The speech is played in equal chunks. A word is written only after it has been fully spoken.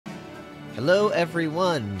Hello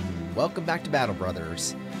everyone, welcome back to Battle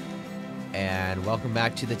Brothers, and welcome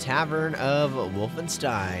back to the Tavern of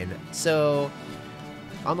Wolfenstein. So,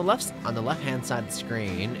 on the left-hand side of the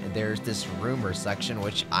screen, there's this rumor section,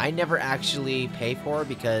 which I never actually pay for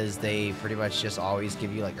because they pretty much just always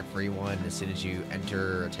give you like a free one as soon as you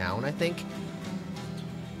enter a town, I think.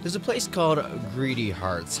 There's a place called Greedy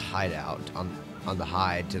Heart's Hideout on the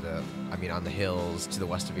on the hills to the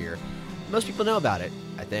west of here. Most people know about it,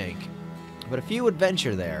 I think. But a few would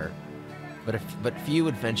venture there. But few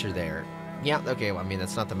would venture there. Yeah, okay, well, I mean,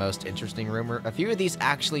 that's not the most interesting rumor. A few of these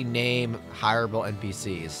actually name hireable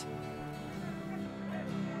NPCs.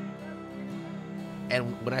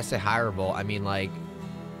 And when I say hireable, I mean, like,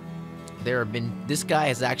 this guy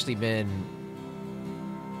has actually been...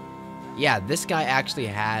 Yeah, this guy actually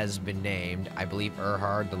has been named, I believe,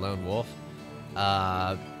 Erhard the Lone Wolf.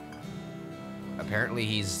 Apparently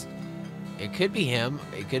he's... It could be him.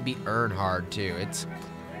 It could be Earnhard too.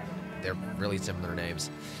 They're really similar names.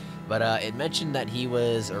 But it mentioned that he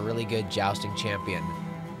was a really good jousting champion.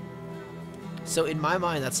 So in my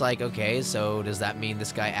mind, that's like, okay, so does that mean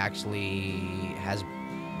this guy actually has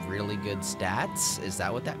really good stats? Is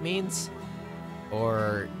that what that means?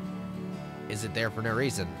 Or is it there for no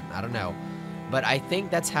reason? I don't know. But I think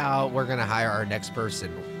that's how we're going to hire our next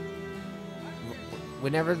person.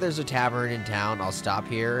 Whenever there's a tavern in town, I'll stop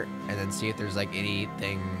here and then see if there's like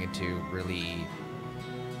anything to really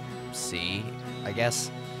see, I guess.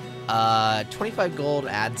 25 gold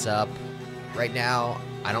adds up. Right now,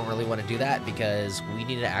 I don't really want to do that because we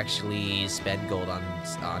need to actually spend gold on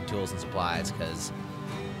tools and supplies because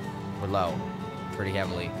we're low pretty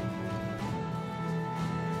heavily.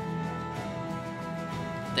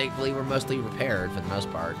 Thankfully, we're mostly repaired for the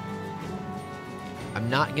most part. I'm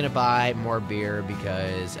not going to buy more beer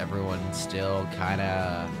because everyone's still kind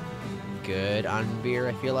of good on beer,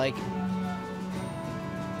 I feel like.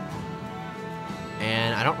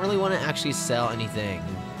 And I don't really want to actually sell anything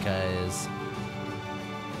because,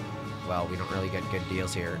 well, we don't really get good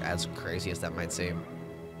deals here, as crazy as that might seem.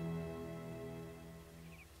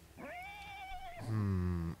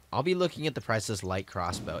 I'll be looking at the prices light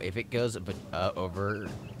crossbow. If it goes over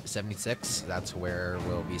 76, that's where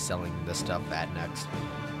we'll be selling this stuff at next.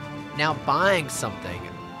 Now, buying something,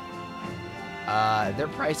 their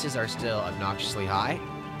prices are still obnoxiously high.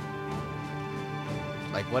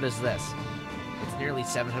 Like, what is this? It's nearly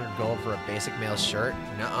 700 gold for a basic male shirt?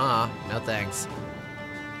 Nuh-uh, no thanks.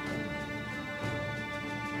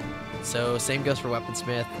 So, same goes for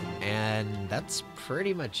weaponsmith, and that's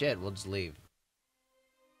pretty much it. We'll just leave.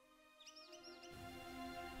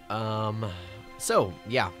 So,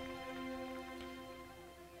 yeah.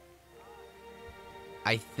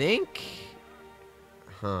 I think...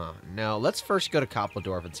 No, let's first go to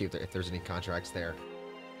Koppelendorf and see if there's any contracts there.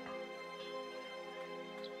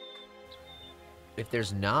 If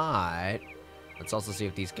there's not, let's also see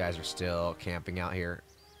if these guys are still camping out here.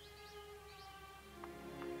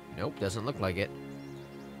 Nope, doesn't look like it.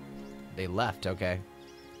 They left, okay.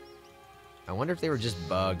 I wonder if they were just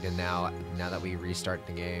bugged and now that we restarted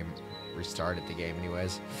the game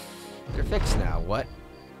anyways. They're fixed now. What?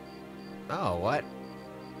 Oh, what?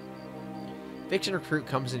 Fiction recruit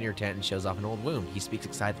comes in your tent and shows off an old wound. He speaks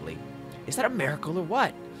excitedly. Is that a miracle or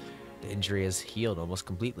what? The injury is healed almost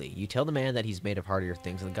completely. You tell the man that he's made of hardier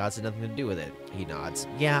things and the gods had nothing to do with it. He nods.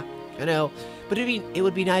 Yeah, I know. But it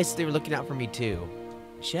would be nice if they were looking out for me too.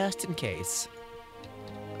 Just in case.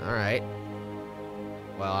 Alright.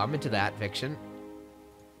 Well, I'm into that, Fiction.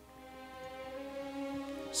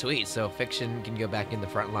 Sweet, so Fiction can go back in the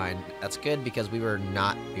front line. That's good because we were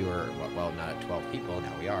not at 12 people,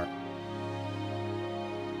 now we are.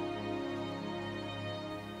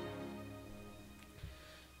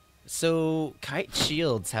 So, kite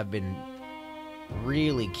shields have been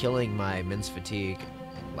really killing my men's fatigue,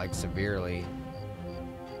 like, severely.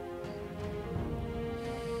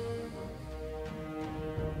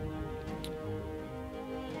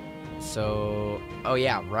 So, oh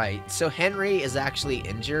yeah, right. So Henry is actually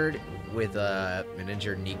injured with an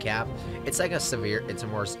injured kneecap. It's like it's a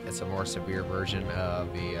more severe version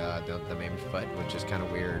of the maimed foot, which is kind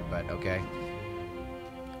of weird, but okay.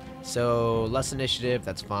 So less initiative,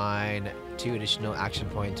 that's fine. 2 additional action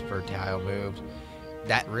points per tile moved.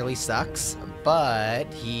 That really sucks,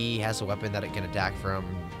 but he has a weapon that it can attack from,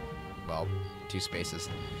 well, 2 spaces.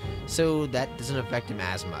 So that doesn't affect him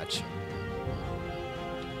as much.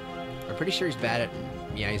 I'm pretty sure he's bad at...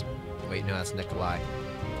 Yeah, he's... Wait, no, that's Nikolai.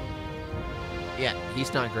 Yeah,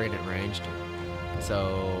 he's not great at ranged.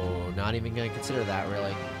 So, not even going to consider that,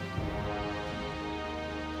 really.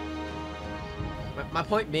 My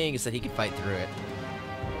point being is that he could fight through it.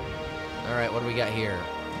 Alright, what do we got here?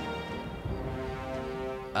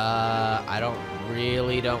 I don't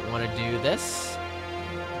want to do this.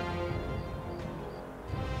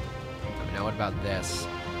 Now what about this?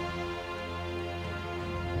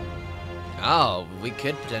 Oh, we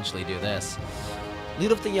could potentially do this.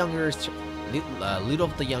 Ludolf the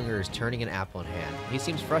Younger is turning an apple in hand. He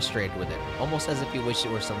seems frustrated with it, almost as if he wished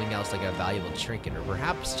it were something else like a valuable trinket, or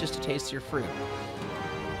perhaps just a taste of your fruit.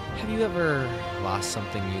 Have you ever lost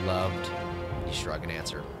something you loved? You shrug and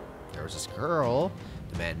answer. There was this girl.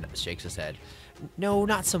 The man shakes his head. No,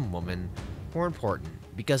 not some woman. More important,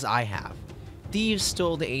 because I have. Thieves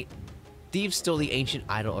stole the ancient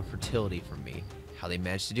idol of fertility from me. How they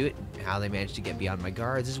managed to do it, how they managed to get beyond my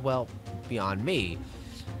guards is, well, beyond me.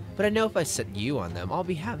 But I know if I set you on them, I'll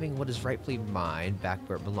be having what is rightfully mine back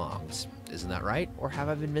where it belongs. Isn't that right? Or have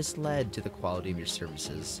I been misled to the quality of your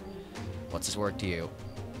services? What's this worth to you?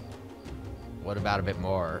 What about a bit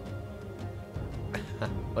more?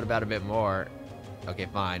 What about a bit more? Okay,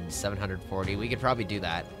 fine. 740. We could probably do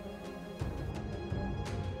that.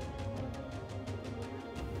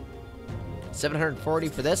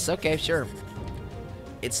 $740 for this? Okay, sure.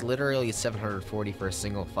 It's literally 740 for a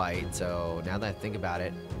single fight, so now that I think about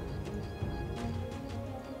it,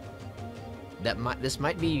 this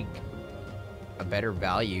might be a better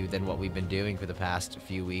value than what we've been doing for the past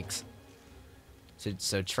few weeks.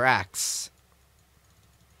 So tracks.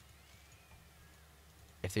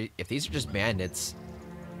 If these are just bandits,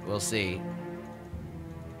 we'll see.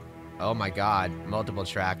 Oh my god, multiple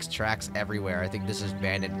tracks. Tracks everywhere. I think this is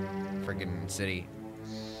bandit friggin' city.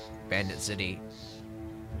 Bandit city.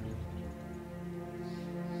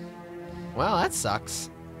 Well, that sucks.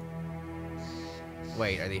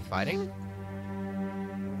 Wait, are they fighting?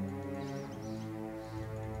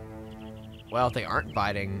 Well, if they aren't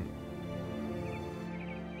fighting...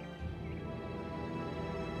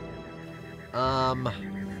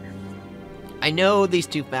 I know these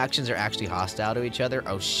two factions are actually hostile to each other.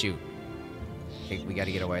 Oh, shoot. Okay, we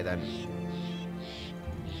gotta get away then.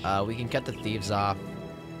 We can cut the thieves off.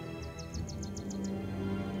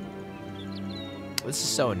 This is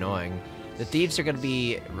so annoying. The thieves are gonna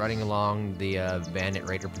be running along the bandit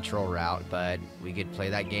raider patrol route, but we could play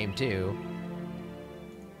that game too.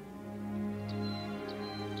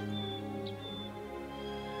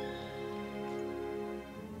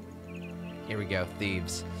 Here we go,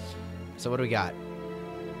 thieves. So what do we got?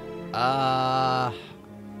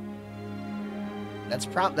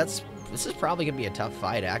 This is probably gonna be a tough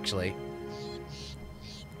fight, actually.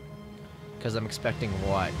 Because I'm expecting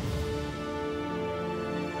what?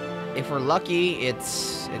 If we're lucky,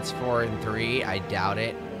 it's 4 and 3. I doubt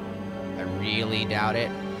it. I really doubt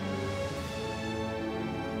it.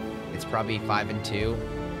 It's probably 5 and 2,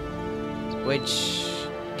 which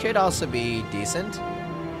could also be decent.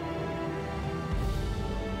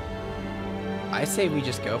 I say we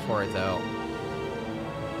just go for it, though.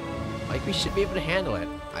 Like, we should be able to handle it.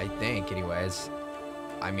 I think, anyways.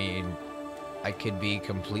 I mean, I could be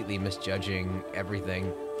completely misjudging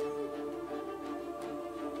everything.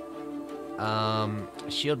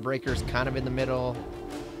 Shield Breaker's kind of in the middle.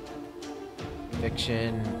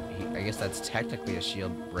 Fiction. I guess that's technically a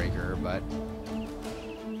Shield Breaker, but...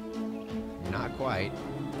 not quite.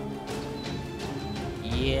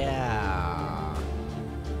 Yeah.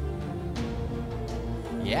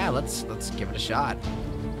 Yeah, let's give it a shot.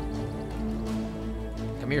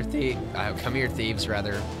 Come here, thieves,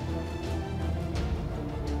 rather.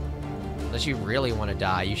 Unless you really want to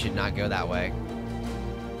die, you should not go that way.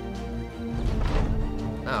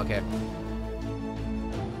 Oh, okay.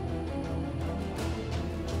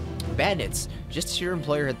 Bandits, just as your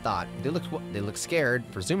employer had thought. They look scared,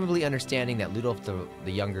 presumably understanding that Ludolf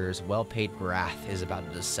the Younger's well-paid wrath is about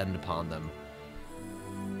to descend upon them.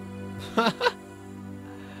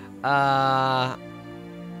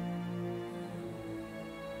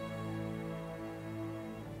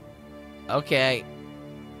 Okay.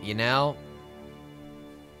 You know?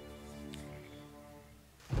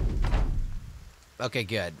 Okay,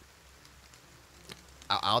 good.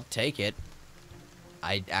 I'll take it.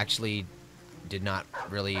 I actually did not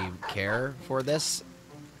really care for this.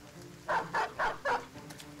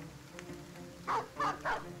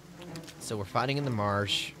 So we're fighting in the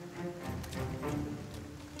marsh.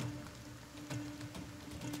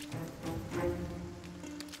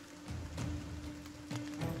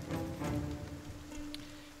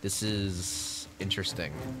 This is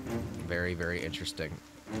interesting. Very, very interesting.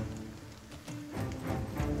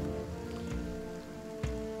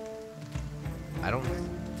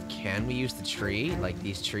 Can we use the tree? Like,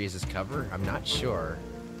 these trees as cover? I'm not sure.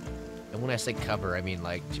 And when I say cover, I mean,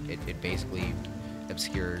 like, it basically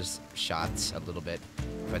obscures shots a little bit,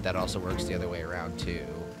 but that also works the other way around too.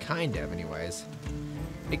 Kind of, anyways.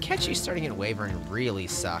 Nikechi's starting at wavering really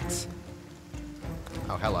sucks.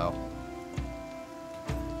 Oh, hello.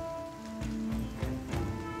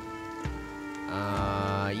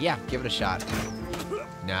 Yeah, give it a shot.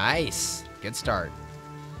 Nice. Good start.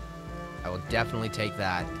 I will definitely take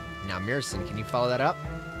that. Now, Mearson, can you follow that up?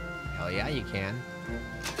 Hell yeah, you can.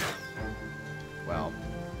 Well,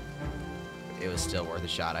 it was still worth a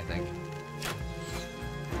shot, I think.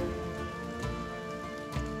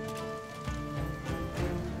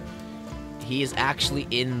 He is actually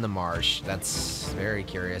in the marsh. That's very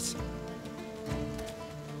curious.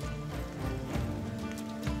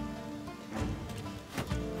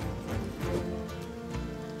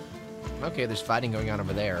 Okay, there's fighting going on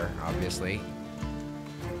over there, obviously.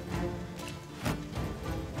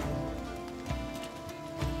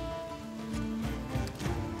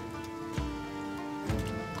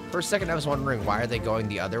 For a second, I was wondering why are they going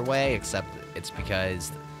the other way, except it's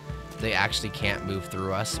because they actually can't move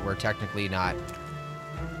through us. We're technically not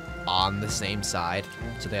on the same side,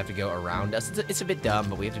 so they have to go around us. It's a bit dumb,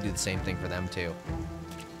 but we have to do the same thing for them, too.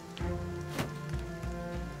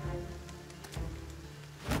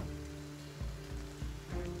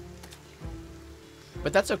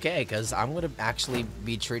 But that's okay, because I'm going to actually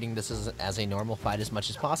be treating this as a normal fight as much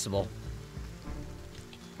as possible.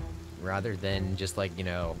 Rather than just like, you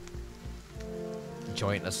know,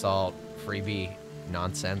 joint assault, freebie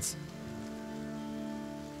nonsense.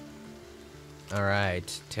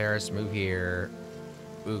 Alright, Terrace, move here.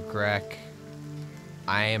 Ukrek.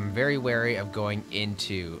 I am very wary of going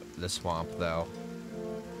into the swamp, though.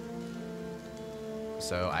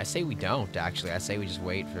 So I say we don't, actually. I say we just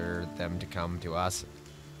wait for them to come to us.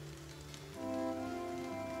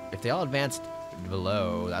 If they all advanced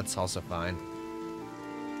below, that's also fine.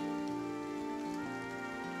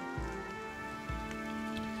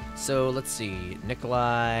 So let's see.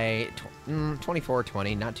 Nikolai,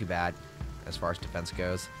 24-20, not too bad as far as defense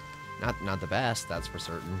goes. Not the best, that's for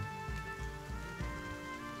certain.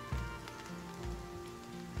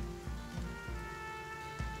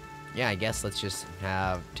 Yeah, I guess let's just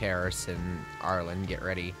have Terrace and Arlen get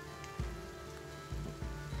ready.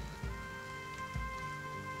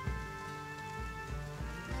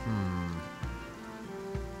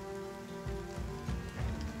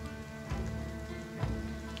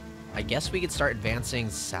 I guess we could start advancing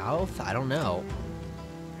south? I don't know.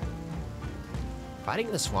 Fighting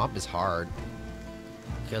in the swamp is hard.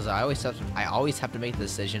 Because I always have to make the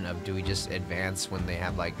decision of, do we just advance when they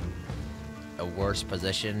have like a worse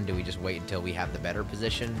position? Do we just wait until we have the better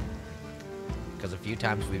position? Because a few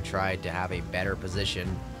times we've tried to have a better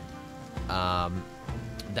position.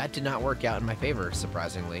 That did not work out in my favor,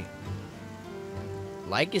 surprisingly.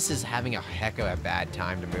 Lycus is having a heck of a bad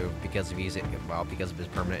time to move because of his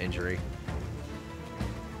permanent injury.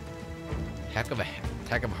 Heck of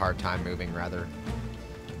a hard time moving, rather.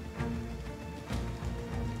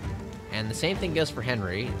 And the same thing goes for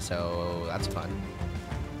Henry, so that's fun.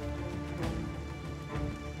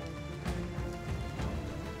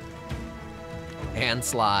 And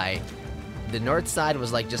Sly. The north side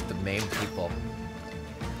was like just the main people.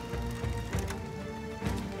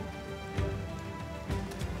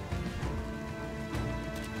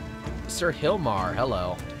 Sir Hilmar,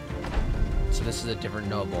 hello. So this is a different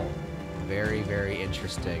noble. Very, very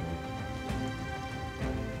interesting.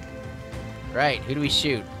 Right, who do we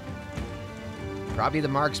shoot? Probably the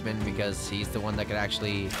marksman, because he's the one that could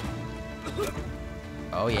actually...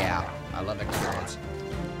 Oh yeah, I love experience.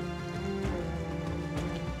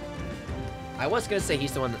 I was gonna say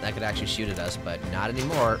he's the one that could actually shoot at us, but not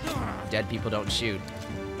anymore. Dead people don't shoot.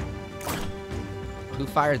 Who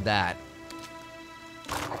fired that?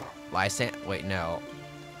 Lysan? Wait, no.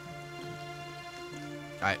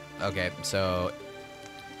 Okay, so...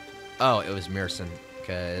 Oh, it was Mearson,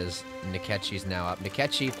 because Nikechi's now up.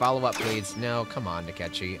 Nikechi, follow up, please. No, come on,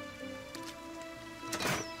 Nikechi.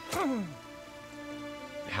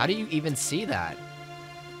 How do you even see that?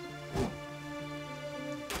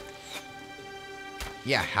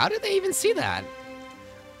 Yeah, how did they even see that?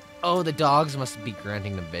 Oh, the dogs must be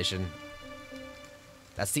granting them vision.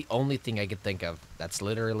 That's the only thing I could think of. That's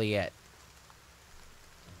literally it.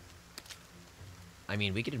 I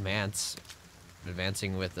mean, we could advance.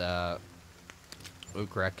 Advancing with,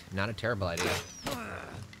 Ukrek. Not a terrible idea.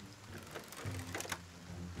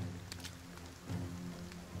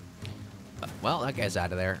 Well, that guy's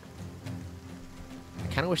out of there. I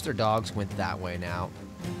kind of wish their dogs went that way now.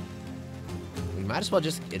 We might as well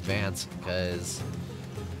just advance, because...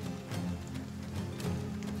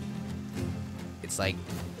 it's like...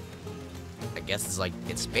 guess it's like,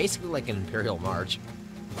 it's basically like an Imperial March.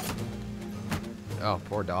 Oh,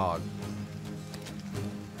 poor dog.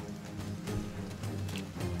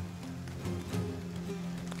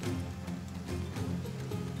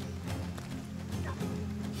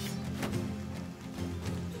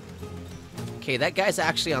 Okay, that guy's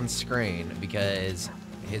actually on screen because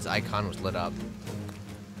his icon was lit up.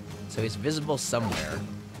 So he's visible somewhere,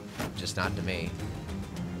 just not to me.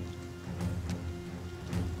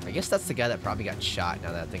 I guess that's the guy that probably got shot,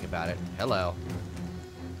 now that I think about it. Hello.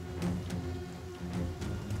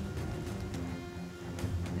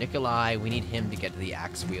 Nikolai, we need him to get to the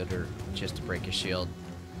axe wielder just to break his shield.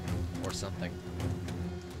 Or something.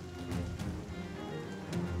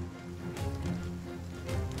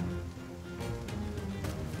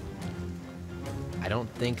 I don't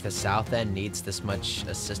think the south end needs this much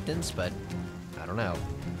assistance, but I don't know.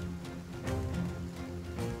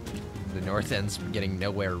 The north end's getting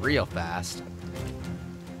nowhere real fast.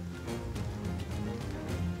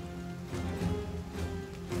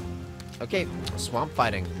 Okay, swamp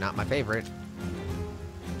fighting, not my favorite.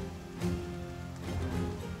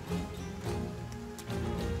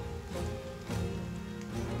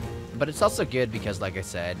 But it's also good because, like I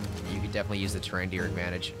said, you can definitely use the terrain to your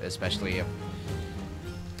advantage, especially if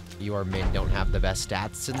your mid don't have the best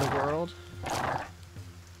stats in the world.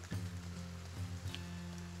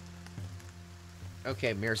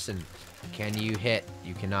 Okay, Mearson, can you hit?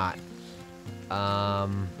 You cannot.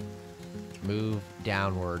 Move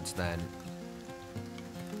downwards then.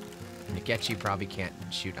 Nikechi probably can't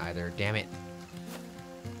shoot either. Damn it.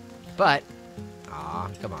 But, aw,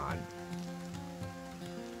 come on.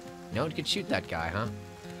 No one could shoot that guy, huh?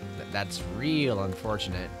 That's real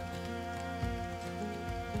unfortunate.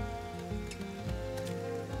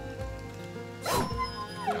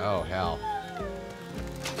 Oh, hell.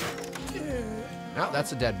 Oh,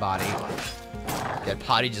 that's a dead body. Dead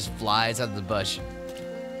body just flies out of the bush.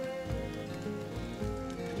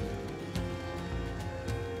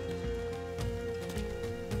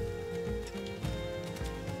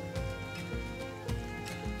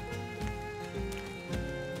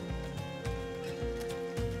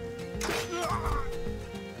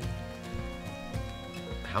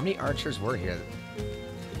 How many archers were here?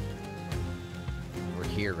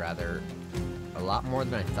 Rather. A lot more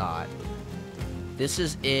than I thought. This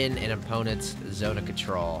is in an opponent's zone of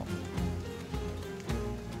control.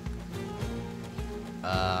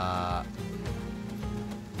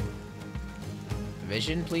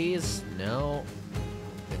 Vision, please? No.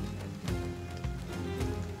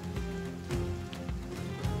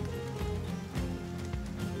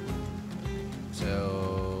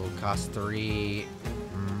 So, cost 3.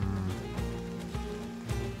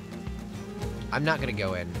 I'm not gonna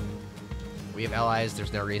go in. We have allies,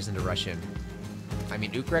 there's no reason to rush in. I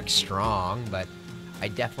mean, Ukrek's strong, but I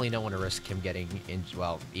definitely don't want to risk him getting,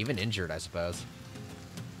 well, even injured, I suppose.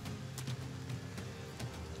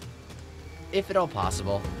 If at all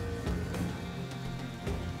possible.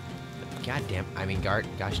 God damn, I mean,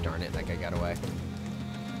 gosh darn it, that guy got away.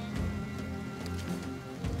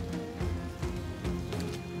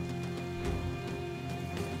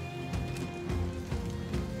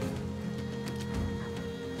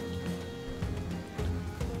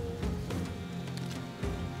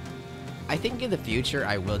 I think in the future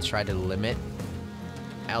I will try to limit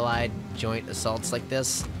allied joint assaults like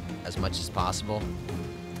this as much as possible.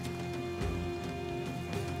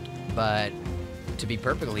 But to be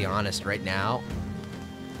perfectly honest, right now,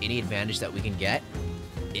 any advantage that we can get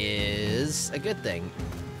is a good thing.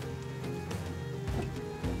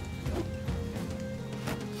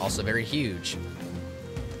 Also very huge.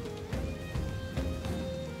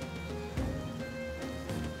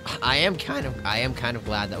 I am kind of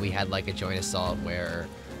glad that we had like a joint assault where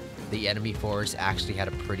the enemy force actually had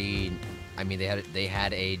a pretty, I mean, they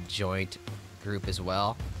had a joint group as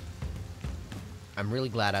well. I'm really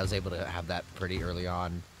glad I was able to have that pretty early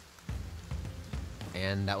on.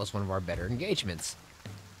 And that was one of our better engagements.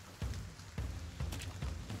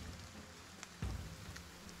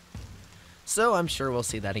 So I'm sure we'll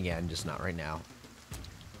see that again, just not right now.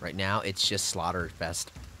 Right now, it's just Slaughterfest.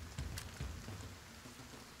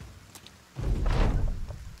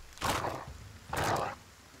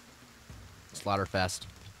 Slaughterfest.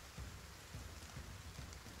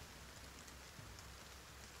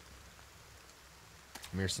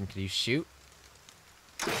 Mearson, can you shoot?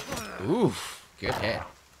 Oof, good hit.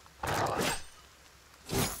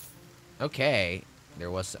 Okay,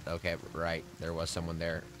 there was, okay, right, there was someone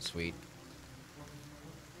there. Sweet.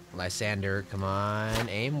 Lysander, come on,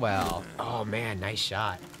 aim well. Oh man, nice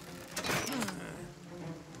shot.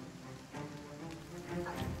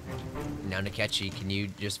 Now, Nikechi, can you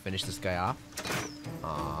just finish this guy off?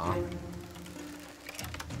 Aww.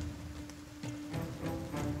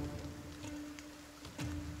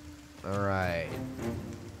 Alright.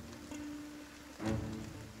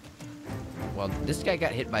 Well, this guy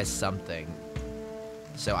got hit by something.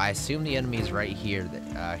 So I assume the enemy's right here,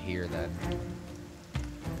 here then.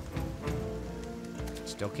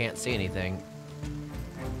 Still can't see anything.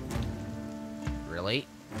 Really?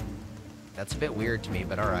 That's a bit weird to me,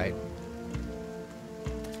 but alright.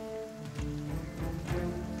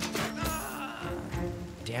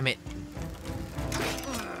 Damn it.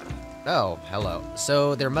 Oh, hello.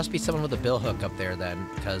 So there must be someone with a bill hook up there then,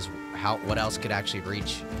 because what else could actually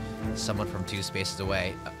reach someone from 2 spaces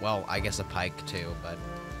away? Well, I guess a pike too, but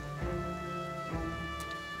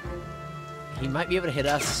he might be able to hit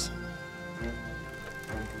us.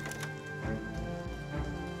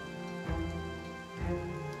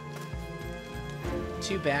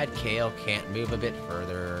 Too bad Kale can't move a bit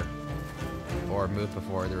further or move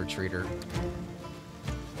before the retreater.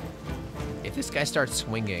 If this guy starts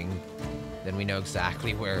swinging, then we know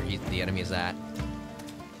exactly where the enemy is at.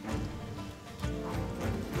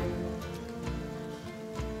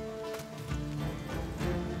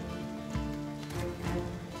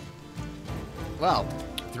 Well,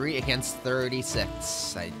 3 against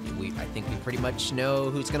 36. I think we pretty much know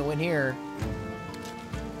who's gonna win here.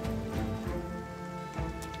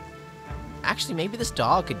 Actually, maybe this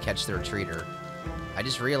dog could catch the retreater. I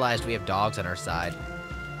just realized we have dogs on our side.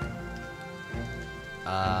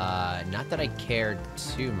 Not that I cared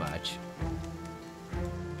too much.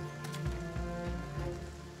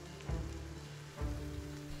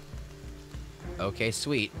 Okay,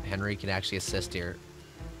 sweet. Henry can actually assist here.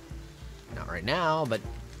 Not right now, but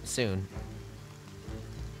soon.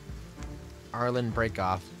 Arlen, break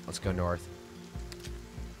off. Let's go north.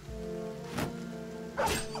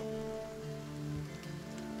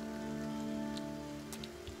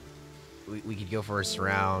 We could go for a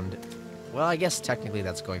surround. Well, I guess technically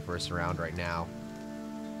that's going for a surround right now.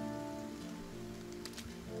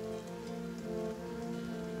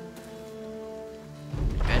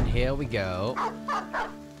 And here we go.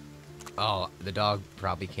 Oh, the dog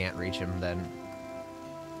probably can't reach him then.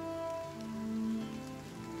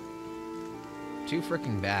 Too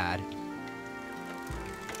freaking bad.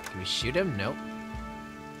 Can we shoot him? Nope.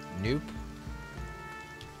 Nope.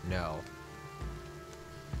 No.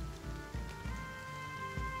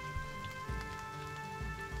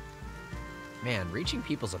 Man, reaching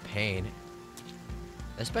people's a pain.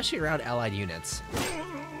 Especially around allied units.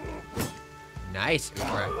 Nice.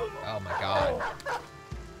 Oh my god.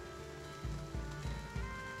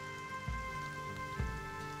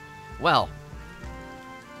 Well.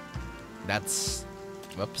 That's...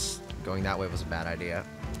 Whoops. Going that way was a bad idea.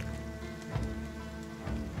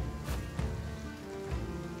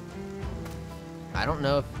 I don't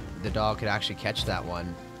know if the dog could actually catch that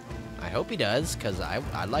one. I hope he does, because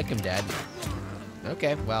I'd like him dead.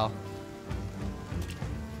 Okay, well.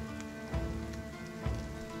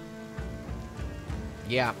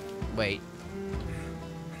 Yeah, wait.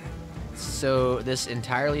 So this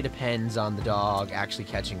entirely depends on the dog actually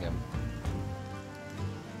catching him.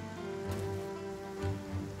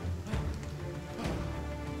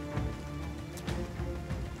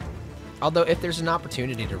 Although, if there's an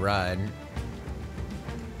opportunity to run,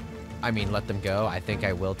 I mean, let them go, I think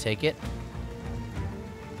I will take it.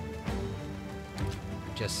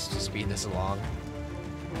 Just to speed this along.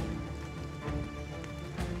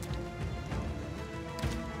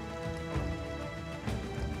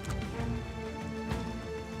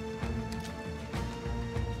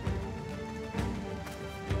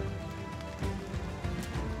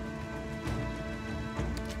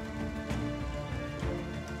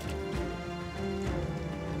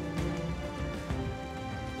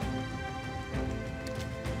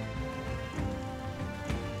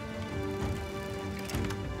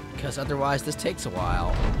 Because otherwise this takes a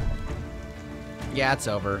while. Yeah, it's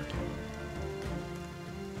over.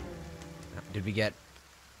 Did we get...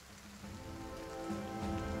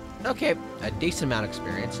 Okay, a decent amount of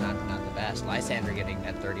experience, not the best. Lysander getting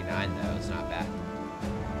at 39 though, is not bad.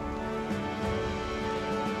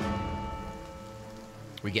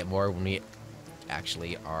 We get more when we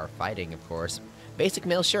actually are fighting, of course. Basic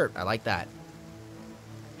male shirt, I like that.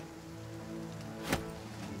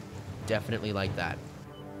 Definitely like that.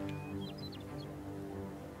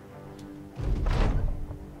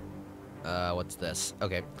 What's this?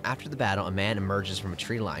 Okay. After the battle, a man emerges from a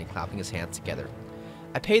tree line, clapping his hands together.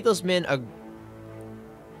 I paid those men a...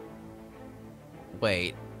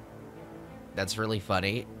 Wait. That's really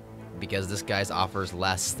funny, because this guy's offers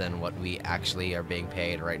less than what we actually are being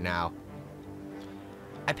paid right now.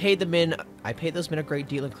 I paid those men a great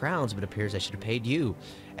deal of crowns, but it appears I should have paid you.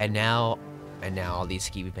 And now all these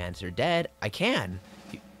skeevy bandits are dead. I can.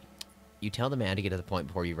 You tell the man to get to the point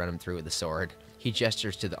before you run him through with the sword. He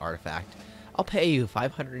gestures to the artifact. I'll pay you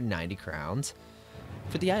 590 crowns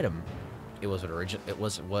for the item. It was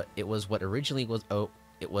what originally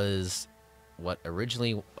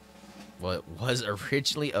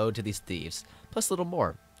owed to these thieves, plus a little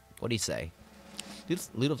more. What do you say?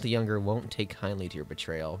 Ludolf the Younger won't take kindly to your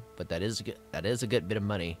betrayal, but that is a good bit of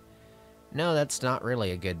money. No, that's not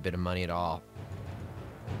really a good bit of money at all.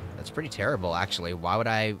 That's pretty terrible, actually. Why would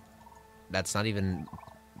I? That's not even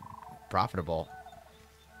profitable.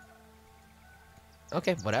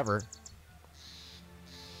 Okay, whatever.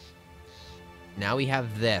 Now we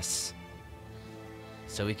have this.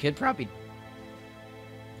 So we could probably...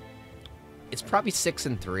 It's probably 6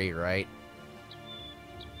 and 3, right?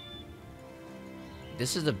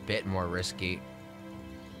 This is a bit more risky.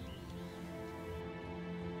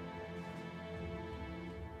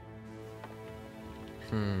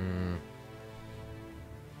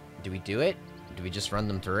 Do we do it? Do we just run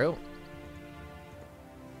them through?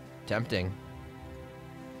 Tempting.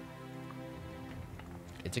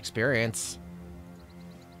 It's experience.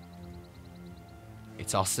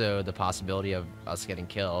 It's also the possibility of us getting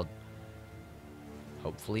killed.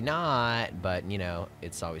 Hopefully not, but, you know,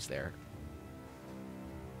 it's always there.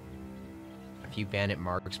 A few bandit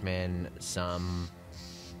marksmen, some...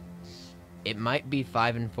 It might be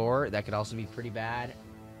 5 and 4. That could also be pretty bad.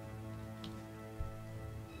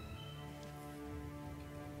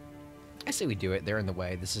 I say we do it. They're in the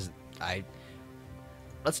way. This is...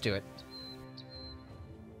 Let's do it.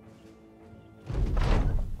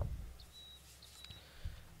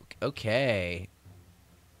 Okay.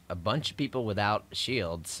 A bunch of people without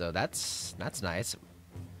shields, so that's nice.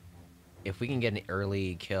 If we can get an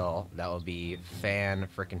early kill, that would be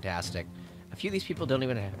fan-frickin-tastic. A few of these people don't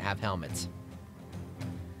even have helmets.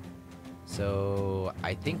 So,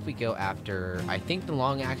 I think we go after... I think the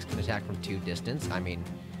long axe can attack from 2 distance. I mean,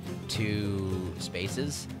 2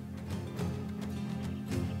 spaces.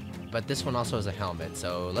 But this one also has a helmet,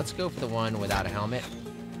 so let's go for the one without a helmet.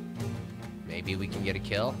 Maybe we can get a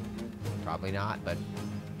kill. Probably not, but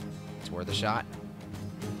it's worth a shot.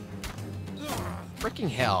 Freaking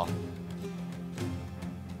hell.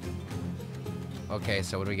 Okay,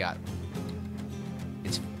 so what do we got?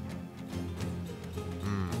 It's...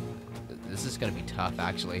 This is gonna be tough,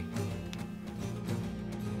 actually.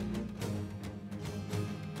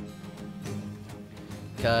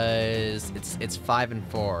 Because it's 5 and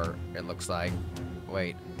 4, it looks like.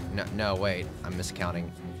 Wait. No, wait. I'm miscounting.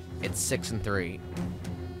 It's 6 and 3.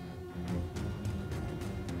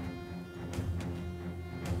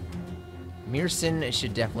 Mearson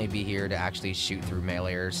should definitely be here to actually shoot through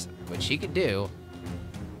meleeers, which he could do.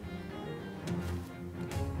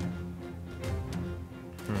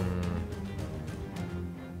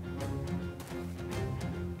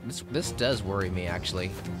 This does worry me,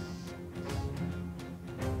 actually.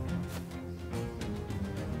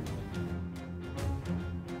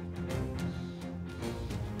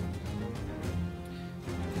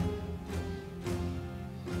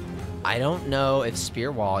 I don't know if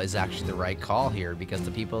Spear Wall is actually the right call here, because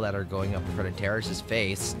the people that are going up in front of Terrace's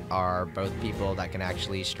face are both people that can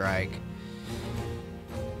actually strike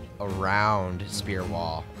around Spear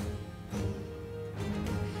Wall.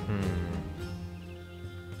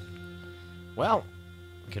 Well,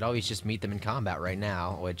 we could always just meet them in combat right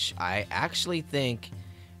now, which I actually think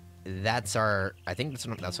that's our... I think that's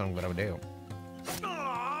what I'm going to do.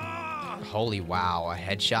 Holy wow, a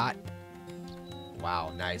headshot?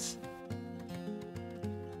 Wow, nice.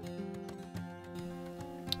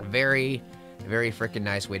 Very, very freaking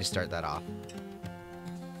nice way to start that off.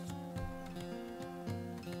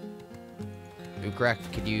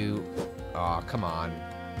 Utrecht, could you... Oh, come on.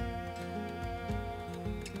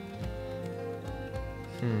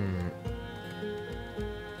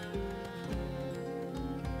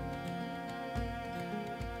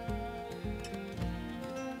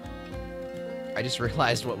 I just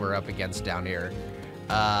realized what we're up against down here.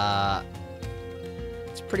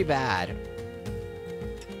 It's pretty bad.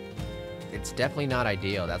 It's definitely not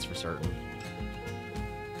ideal, that's for certain.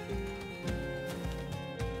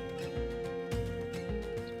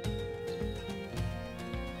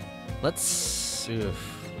 Let's...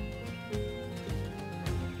 Oof.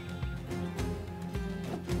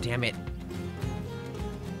 Damn it.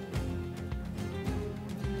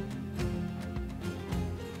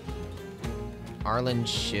 Arlen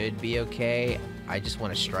should be okay. I just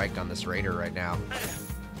want to strike on this raider right now.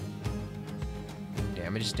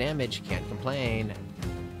 Damage is damage, can't complain.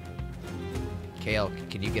 Kale,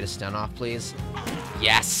 can you get a stun off, please?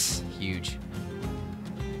 Yes! Huge.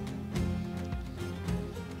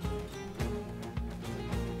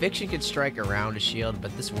 Fiction could strike around a shield,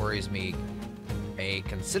 but this worries me a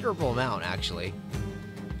considerable amount, actually.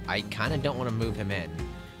 I kind of don't want to move him in,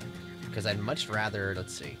 because I'd much rather,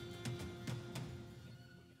 let's see.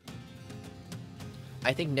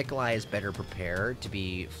 I think Nikolai is better prepared to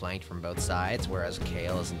be flanked from both sides, whereas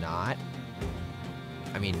Kale is not.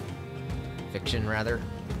 I mean, Fiction, rather.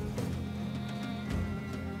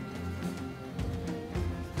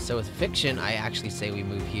 So with Fiction, I actually say we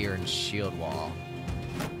move here and shield wall.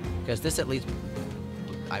 Because this at least,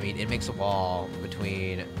 I mean, it makes a wall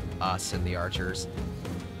between us and the archers.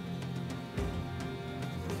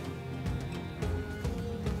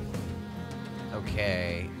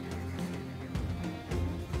 Okay.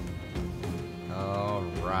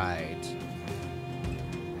 Alright.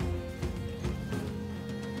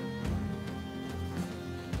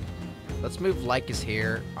 Let's move Lycus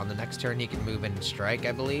here. On the next turn, he can move in and strike,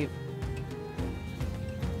 I believe.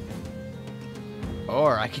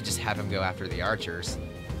 Or I could just have him go after the archers.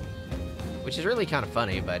 Which is really kind of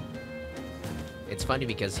funny, but it's funny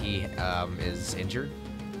because he is injured.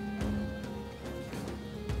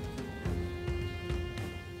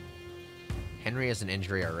 Henry has an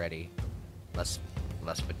injury already. Less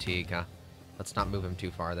fatigue, huh? Let's not move him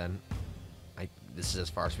too far then. This is as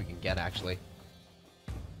far as we can get, actually.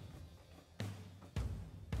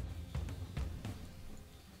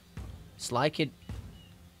 Sly could...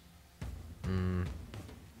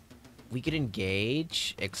 we could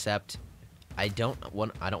engage, except I don't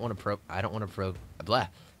want to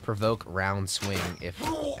provoke round swing if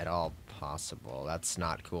at all possible. That's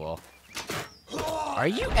not cool. Are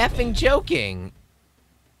you effing joking?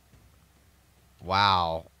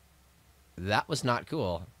 Wow. That was not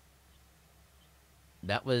cool.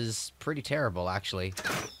 That was pretty terrible, actually.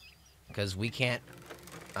 Because we can't...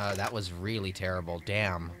 that was really terrible.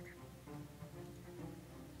 Damn.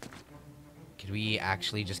 Could we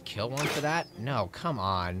actually just kill one for that? No, come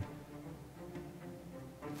on.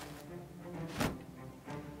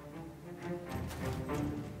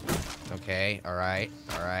 Okay, alright,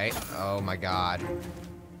 alright. Oh my god.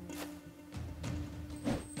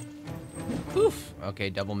 Oof.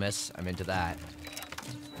 Okay, double miss. I'm into that.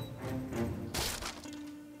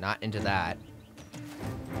 Not into that.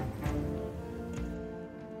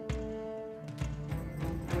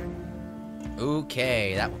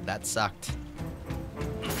 Okay, that sucked.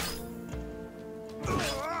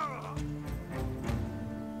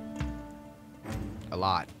 A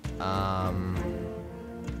lot.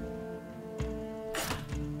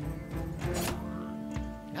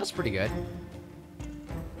 That was pretty good.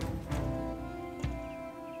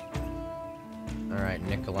 Alright,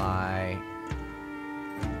 Nikolai.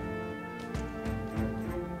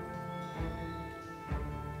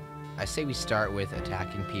 I say we start with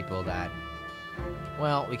attacking people that...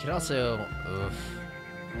 Well, we could also... Oof.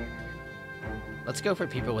 Let's go for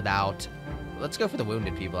people without... Let's go for the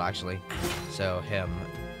wounded people, actually. So, him.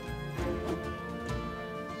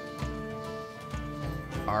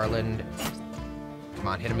 Arland. Come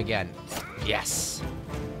on, hit him again. Yes!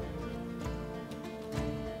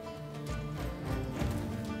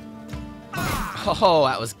 Oh,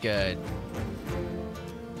 that was good.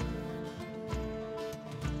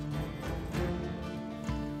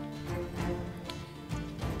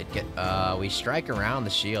 We strike around the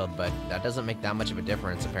shield, but that doesn't make that much of a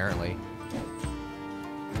difference, apparently.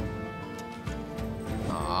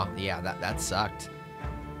 Aw, yeah, that sucked.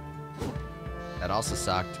 That also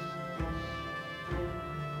sucked.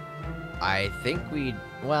 I think we...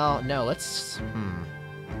 Well, no, let's...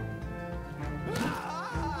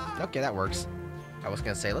 Okay, that works. I was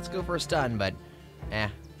gonna say, let's go for a stun, but...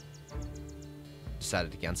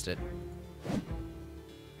 Decided against it.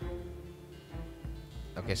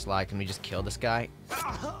 Okay, Sly, can we just kill this guy?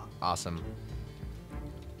 Awesome.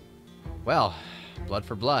 Well, blood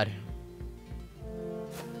for blood.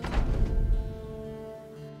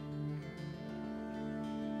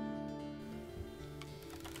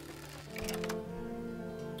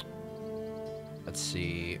 Let's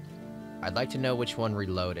see. I'd like to know which one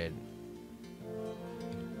reloaded.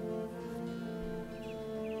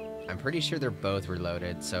 I'm pretty sure they're both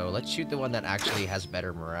reloaded, so let's shoot the one that actually has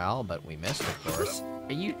better morale, but we missed, of course.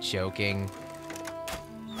 Are you joking?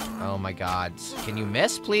 Oh my god. Can you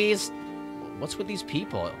miss, please? What's with these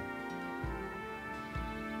people?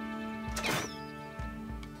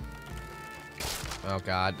 Oh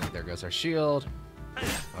god, there goes our shield.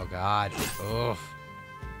 Oh god. Oof.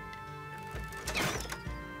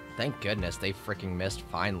 Thank goodness they freaking missed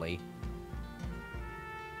finally.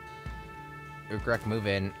 Ukrek, move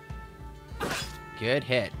in. Good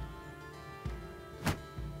hit.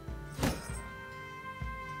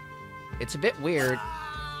 It's a bit weird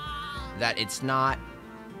that it's not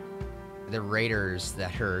the raiders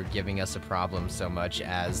that are giving us a problem so much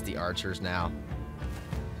as the archers now.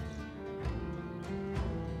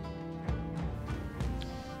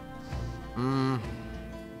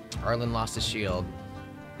 Arlen lost his shield.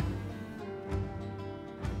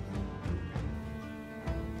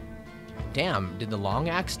 Damn, did the long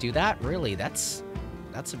axe do that? Really? That's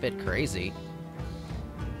a bit crazy.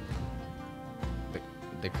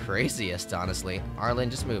 The craziest, honestly. Arlen,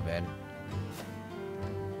 just move in.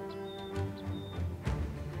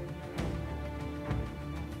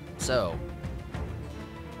 So,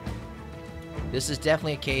 this is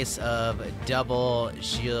definitely a case of double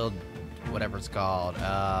shield, whatever it's called,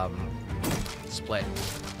 split.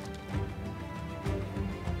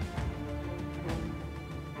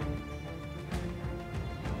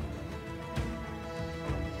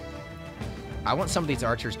 I want some of these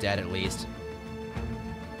archers dead at least.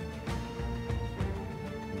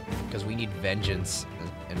 Because we need vengeance,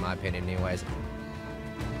 in my opinion anyways.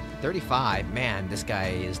 35, man, this guy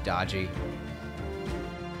is dodgy.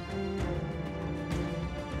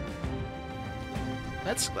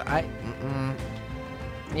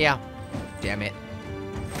 Yeah, damn it.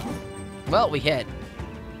 Well, we hit.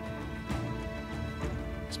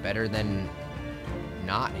 It's better than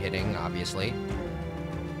not hitting, obviously.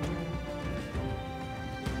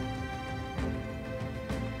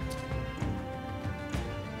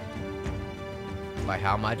 By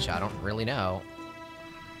how much, I don't really know.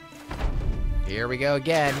 Here we go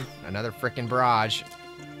again. Another frickin' barrage.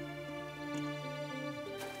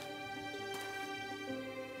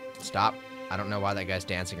 Stop. I don't know why that guy's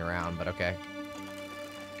dancing around, but okay.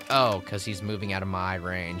 Oh, because he's moving out of my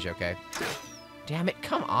range. Okay. Damn it,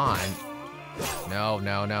 come on. No,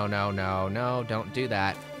 no, no, no, no, no. Don't do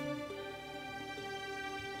that.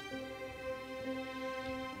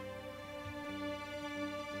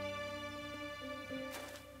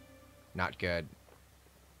 Not good.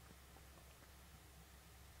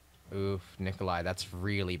 Oof, Nikolai, that's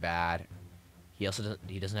really bad. He also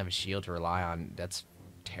doesn't have a shield to rely on. That's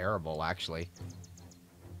terrible, actually.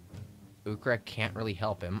 Ukrek can't really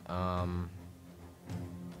help him. I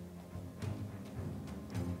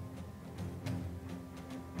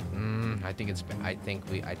think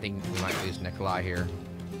we might lose Nikolai here.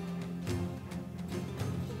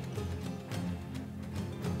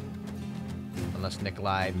 Unless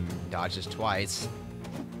Nikolai dodges twice.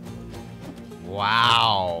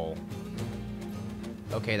 Wow.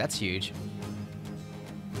 Okay, that's huge.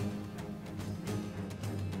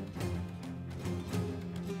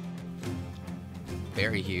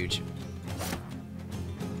 Very huge.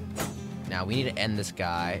 Now, we need to end this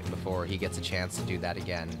guy before he gets a chance to do that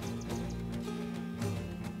again.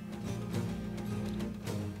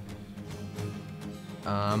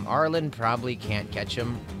 Arlen probably can't catch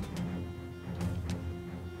him.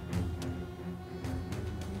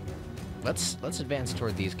 Let's advance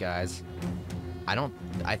toward these guys.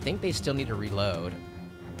 I think they still need to reload.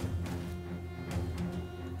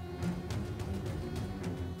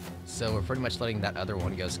 So we're pretty much letting that other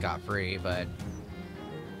one go scot-free, but...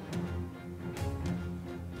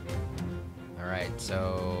 Alright,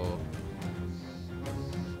 so...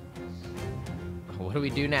 What do we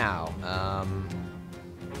do now?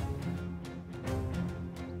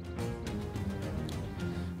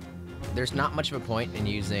 There's not much of a point in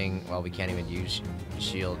using... Well, we can't even use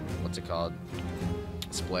shield... What's it called?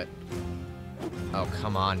 Split. Oh,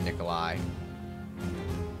 come on, Nikolai.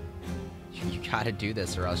 You gotta do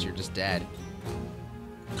this or else you're just dead.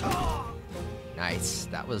 Nice.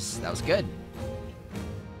 That was good.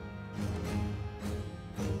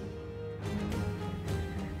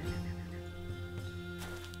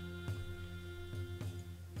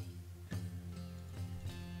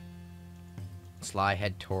 Sly,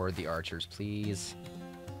 head toward the archers, please.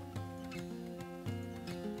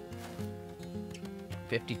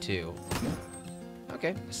 52.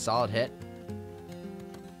 Okay, solid hit.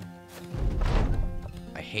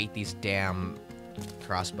 I hate these damn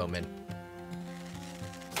crossbowmen.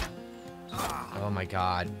 Oh my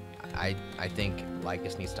god. I think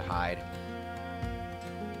Lycus needs to hide.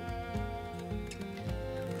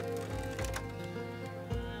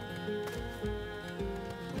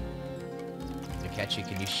 Nikechi,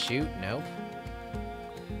 can you shoot? Nope.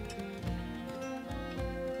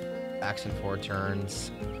 Axe in 4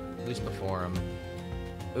 turns. Loose before him.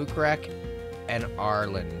 Ukrek and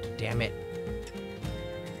Arland. Damn it.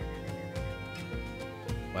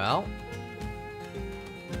 Well.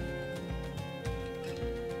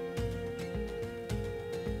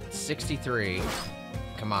 63.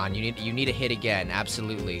 Come on, you need a hit again,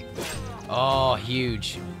 absolutely. Oh,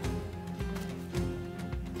 huge.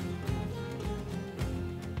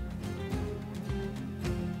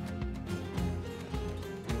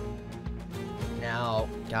 Now,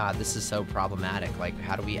 God, this is so problematic. Like,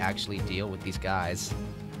 how do we actually deal with these guys?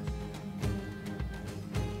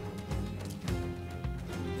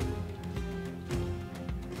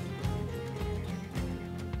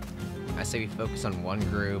 I say we focus on one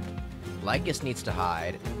group. Lycus needs to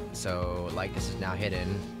hide, so Lycus is now hidden,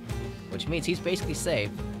 which means he's basically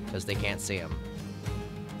safe, because they can't see him.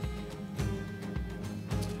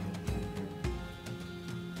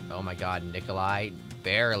 Oh my god, Nikolai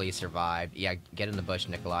barely survived. Yeah, get in the bush,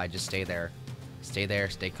 Nikolai. Just stay there. Stay there,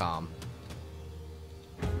 stay calm.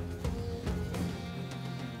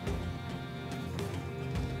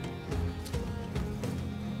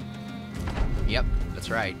 Yep,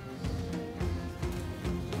 that's right.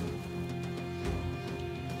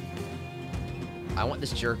 I want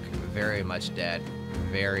this jerk very much dead.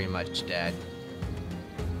 Very much dead.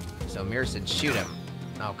 So Mir said shoot him.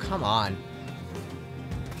 Oh, come on.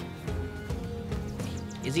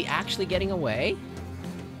 Is he actually getting away?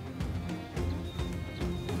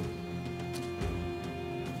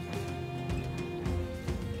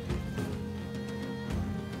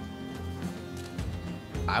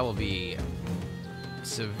 I will be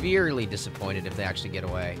severely disappointed if they actually get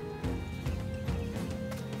away.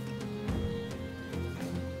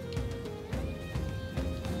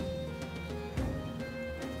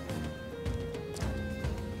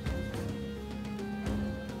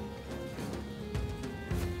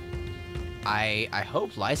 I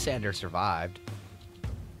hope Lysander survived.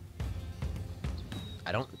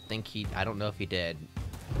 I don't know if he did.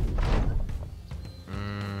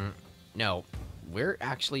 No. We're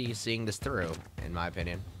actually seeing this through, in my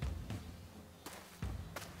opinion.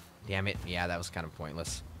 Damn it. Yeah, that was kind of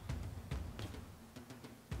pointless.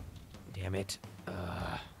 Damn it.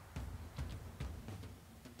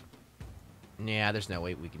 Yeah, there's no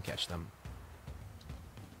way we can catch them.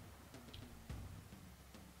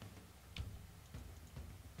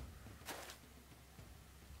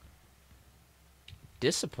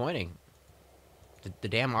 Disappointing. The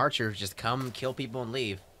damn archers just come, kill people, and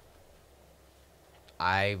leave.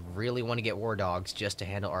 I really want to get war dogs just to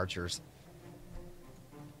handle archers.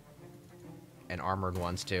 And armored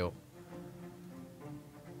ones, too.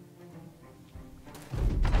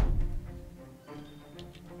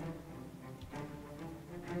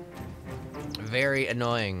 Very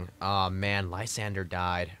annoying. Aw, man, Lysander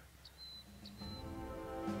died.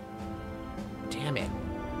 Damn it.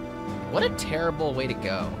 What a terrible way to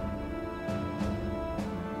go.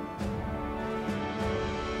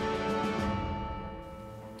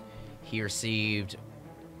 He received...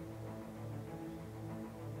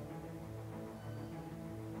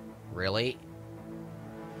 Really?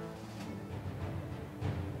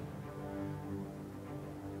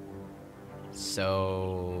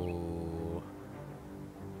 So...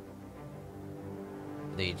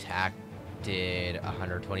 The attack did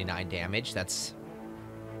 129 damage. That's...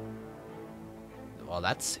 Well,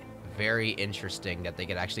 that's very interesting that they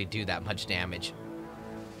could actually do that much damage.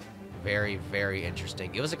 Very, very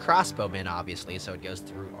interesting. It was a crossbowman, obviously, so it goes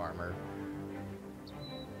through armor.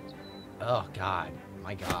 Oh, God.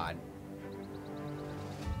 My God.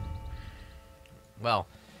 Well,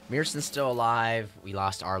 Mearson's still alive. We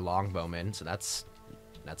lost our longbowman, so that's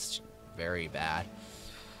very bad.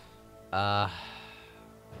 Do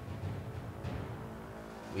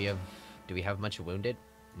we have a bunch of wounded?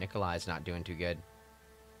 Nikolai's not doing too good.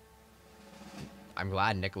 I'm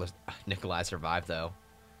glad Nikolai survived, though,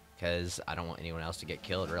 because I don't want anyone else to get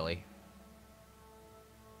killed, really.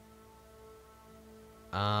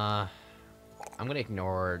 I'm gonna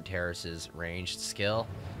ignore Terrace's ranged skill,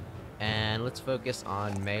 and let's focus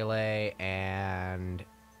on melee, and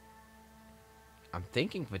I'm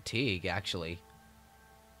thinking fatigue, actually.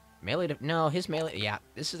 Melee, no, his melee, yeah,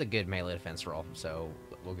 this is a good melee defense roll, so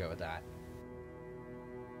we'll go with that.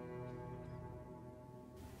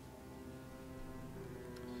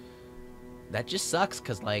 That just sucks,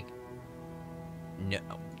 because, like,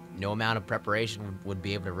 no amount of preparation would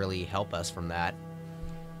be able to really help us from that.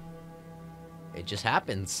 It just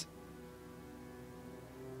happens.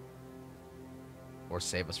 Or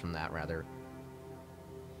save us from that, rather.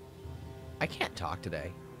 I can't talk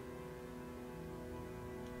today.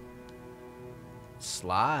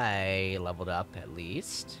 Sly leveled up, at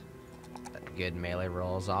least. Good melee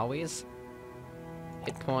roll as always.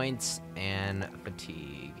 Hit points and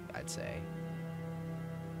fatigue, I'd say.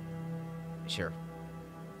 Sure.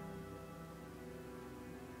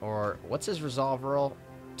 Or, what's his resolve roll?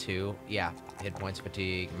 2. Yeah, hit points,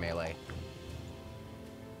 fatigue, melee.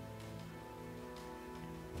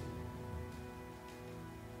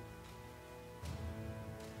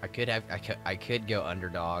 I could go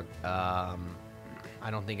underdog. I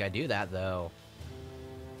don't think I do that though.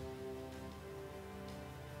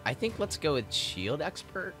 I think let's go with shield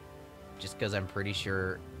expert, just because I'm pretty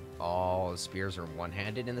sure all spears are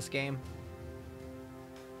one-handed in this game.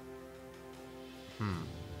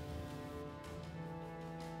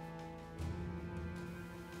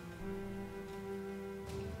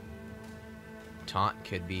 Taunt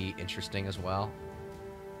could be interesting as well.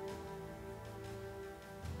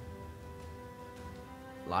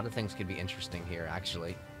 A lot of things could be interesting here,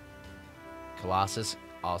 actually. Colossus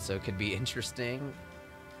also could be interesting.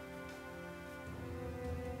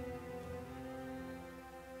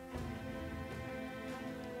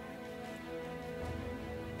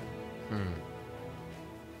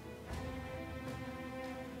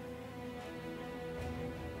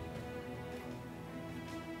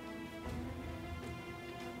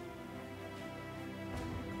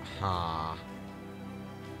 Huh.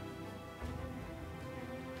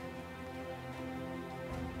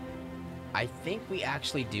 I think we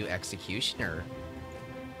actually do Executioner.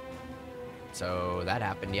 So that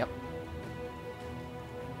happened, yep.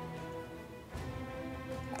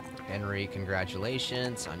 Henry,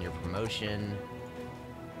 congratulations on your promotion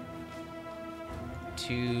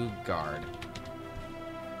to guard.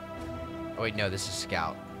 Oh wait, no, this is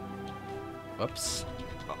scout. Whoops.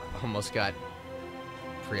 Almost got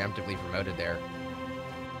preemptively promoted there.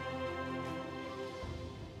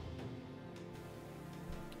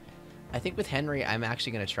 I think with Henry, I'm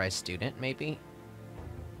actually going to try student, maybe.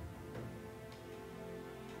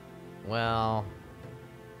 Well,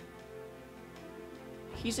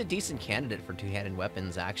 he's a decent candidate for two-handed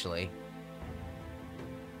weapons, actually.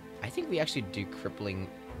 I think we actually do crippling.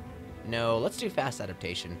 No, let's do fast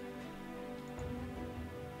adaptation.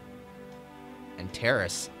 And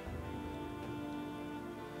terrace.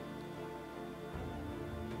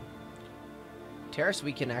 Terrace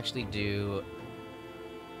we can actually do.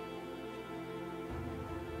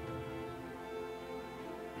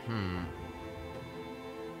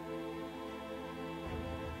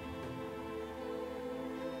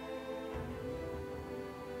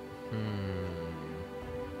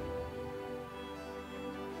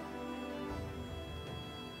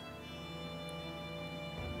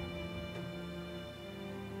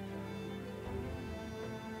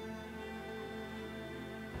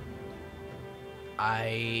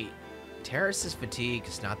 Terrace's fatigue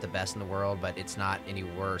is not the best in the world, but it's not any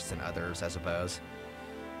worse than others, I suppose.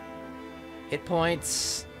 Hit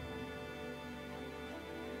points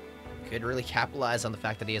could really capitalize on the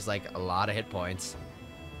fact that he has, like, a lot of hit points.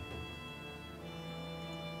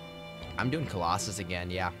 I'm doing Colossus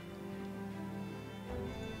again, yeah.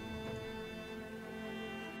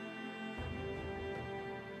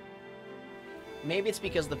 Maybe it's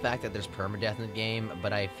because of the fact that there's permadeath in the game,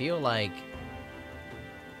 but I feel like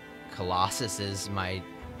Colossus is my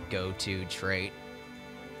go-to trait.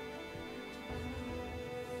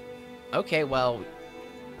 Okay, well,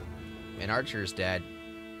 an archer's dead.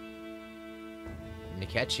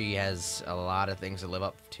 Nikechi has a lot of things to live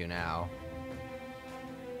up to now.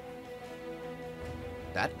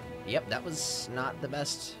 Yep, that was not the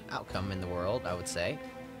best outcome in the world, I would say.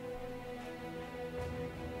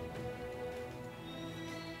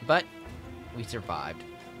 But we survived.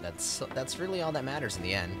 That's really all that matters in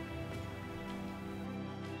the end.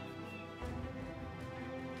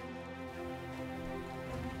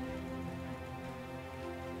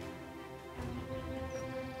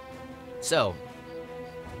 So,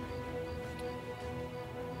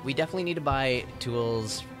 we definitely need to buy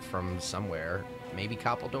tools from somewhere. Maybe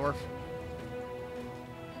Koppeldorf?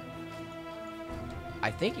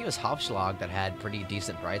 I think it was Hofschlag that had pretty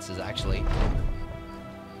decent prices, actually.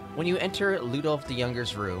 When you enter Ludolf the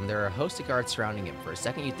Younger's room, there are a host of guards surrounding him. For a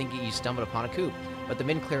second, you think you stumbled upon a coup, but the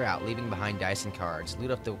men clear out, leaving behind dice and cards.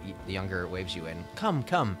 Ludolf the Younger waves you in. Come,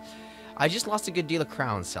 come. I just lost a good deal of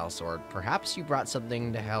crowns, Sellsword. Perhaps you brought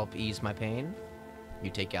something to help ease my pain? You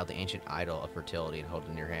take out the ancient idol of fertility and hold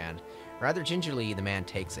it in your hand. Rather gingerly, the man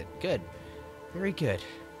takes it. Good. Very good.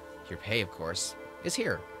 Your pay, of course, is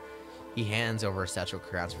here. He hands over a satchel of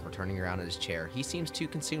crowns before turning around in his chair. He seems too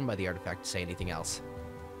consumed by the artifact to say anything else.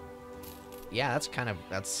 Yeah,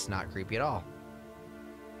 that's not creepy at all.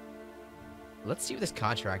 Let's see what this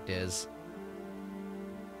contract is.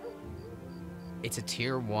 It's a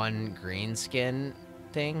tier 1 green skin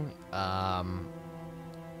thing.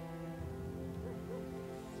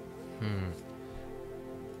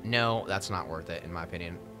 No, that's not worth it, in my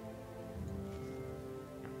opinion.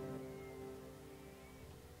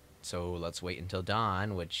 So let's wait until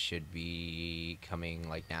dawn, which should be coming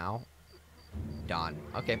like now. Dawn.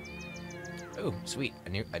 Okay. Oh, sweet.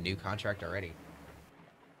 A new contract already.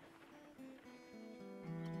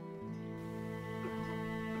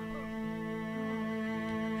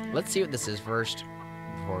 Let's see what this is first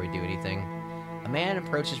before we do anything. A man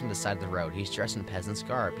approaches from the side of the road. He's dressed in peasant's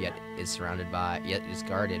garb, yet is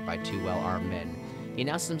guarded by two well-armed men. He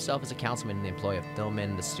announces himself as a councilman in the employ of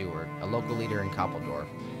Thilman the Steward, a local leader in Koppeldorf.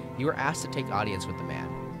 You are asked to take audience with the man.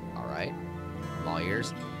 All right. I'm all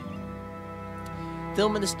ears.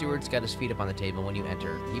 Thilman the Steward's got his feet up on the table when you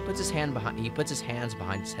enter. He puts his hands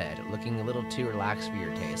behind his head, looking a little too relaxed for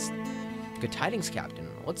your taste. Good tidings, Captain.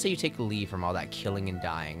 Let's say you take a leave from all that killing and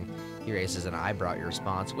dying. He raises an eyebrow at your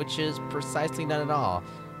response, which is precisely none at all.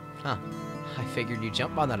 Huh. I figured you'd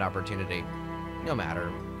jump on that opportunity. No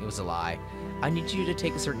matter. It was a lie. I need you to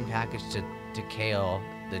take a certain package to Kale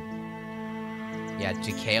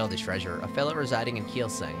the treasure, a fellow residing in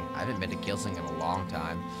Kielsing. I haven't been to Kielsing in a long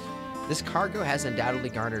time. This cargo has undoubtedly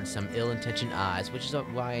garnered some ill-intentioned eyes, which is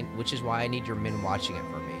why I need your men watching it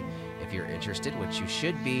for me. If you're interested, which you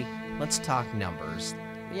should be, let's talk numbers.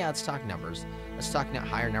 Yeah, let's talk numbers. Let's talk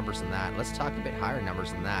higher numbers than that. Let's talk a bit higher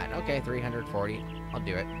numbers than that. Okay, 340. I'll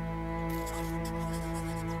do it.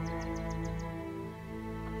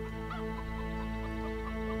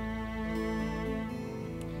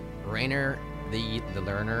 Rainer, the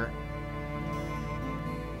learner.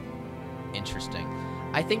 Interesting.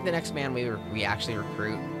 I think the next man we actually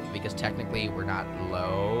recruit, because technically we're not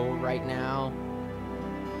low right now.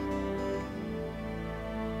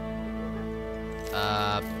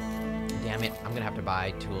 Damn it, I'm gonna have to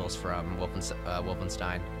buy tools from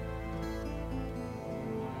Wolfenstein.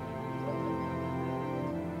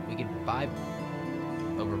 We could buy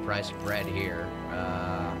overpriced bread here.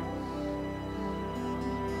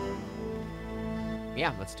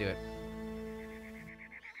 Yeah, let's do it.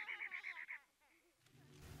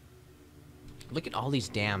 Look at all these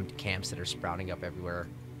damned camps that are sprouting up everywhere.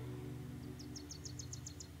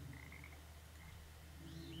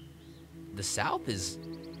 The South is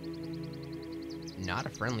not a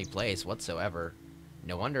friendly place whatsoever.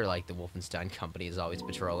 No wonder, like, the Wolfenstein company is always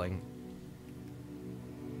patrolling.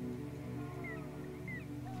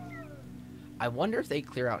 I wonder if they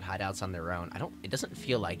clear out hideouts on their own. It doesn't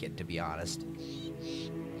feel like it, to be honest.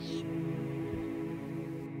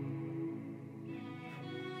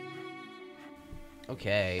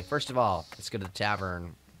 Okay, first of all, let's go to the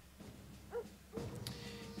tavern.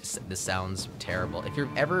 This sounds terrible. If you're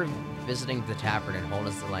ever visiting the tavern in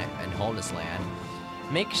Holness Land,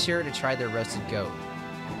 make sure to try their roasted goat.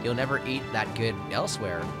 You'll never eat that good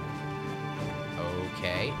elsewhere.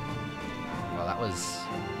 Okay. Well, that was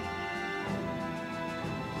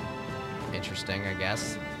interesting, I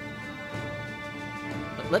guess.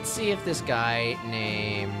 But let's see if this guy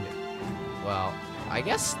named... Well, I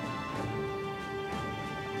guess...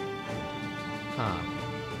 Huh.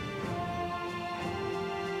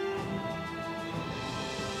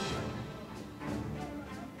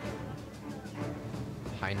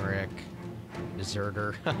 Heinrich,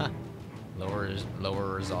 deserter,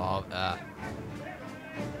 lower resolve.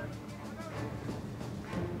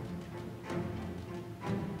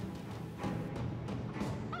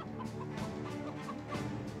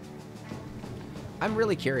 I'm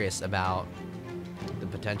really curious about the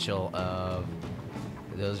potential of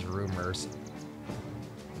those rumors.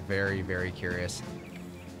 Very, very curious.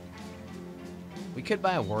 We could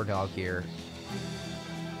buy a war dog here.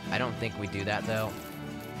 I don't think we do that though.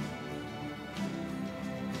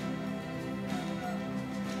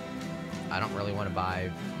 I don't really want to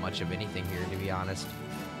buy much of anything here, to be honest.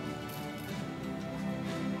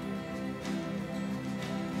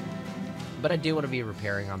 But I do want to be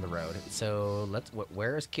repairing on the road. So let's...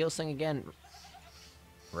 Where is Kielsing again?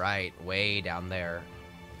 Right, way down there.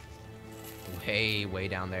 Way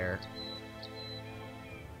down there.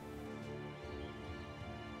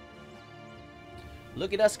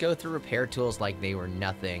 Look at us go through repair tools like they were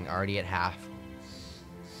nothing, already at half.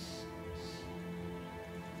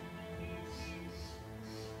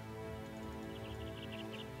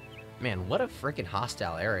 Man, what a freaking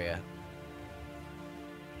hostile area.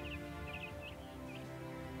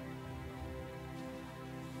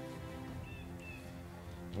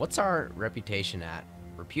 What's our reputation at?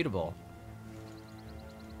 Reputable.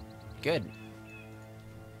 Good.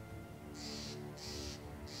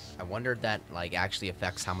 I wonder if that, like, actually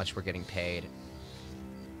affects how much we're getting paid.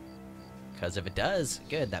 Because if it does,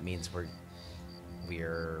 good, that means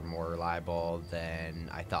we're more reliable than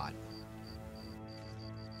I thought.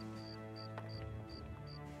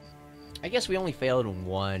 I guess we only failed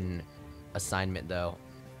one assignment, though.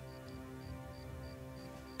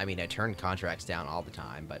 I mean, I turn contracts down all the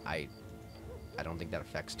time, but I don't think that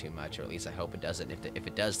affects too much, or at least I hope it doesn't. If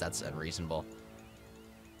it does, that's unreasonable.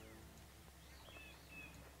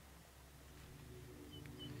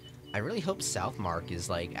 I really hope Southmark is,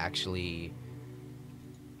 like, actually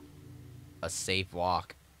a safe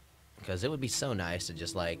walk, because it would be so nice to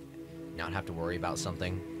just, like, not have to worry about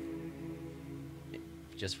something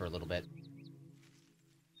just for a little bit.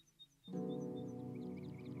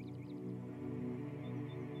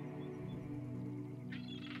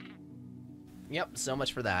 Yep, so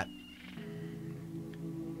much for that.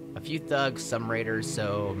 A few thugs, some raiders,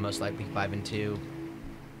 so most likely 5 and 2.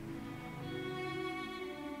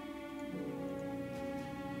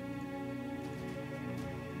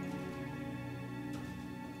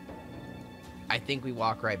 I think we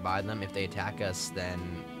walk right by them. If they attack us,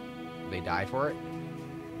 then they die for it.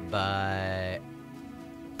 But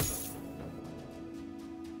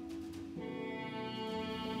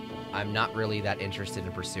I'm not really that interested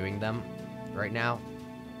in pursuing them right now.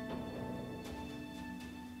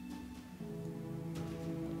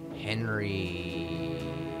 Henry,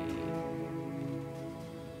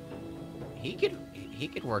 he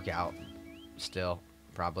could work out still,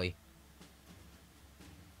 probably.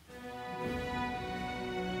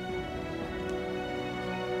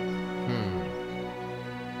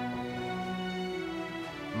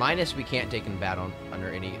 Minus, we can't take in battle under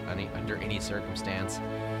any circumstance.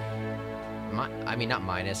 I mean, not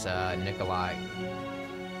minus, Nikolai.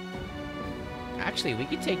 Actually, we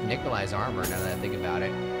could take Nikolai's armor, now that I think about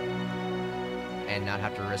it. And not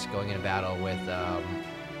have to risk going into battle with,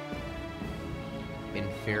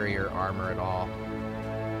 inferior armor at all.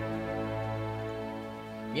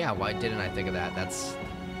 Yeah, why didn't I think of that? That's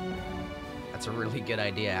a really good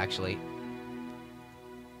idea, actually.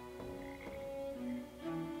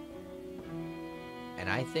 And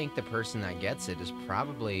I think the person that gets it is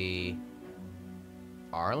probably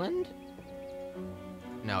Arland?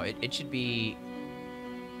 No, it should be...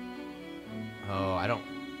 Oh, I don't...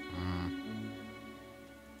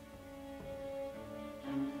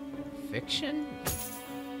 Fiction?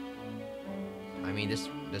 I mean,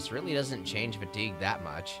 this really doesn't change fatigue that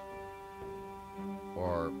much.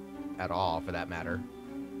 Or at all, for that matter.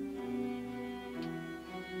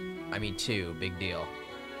 I mean, 2, big deal.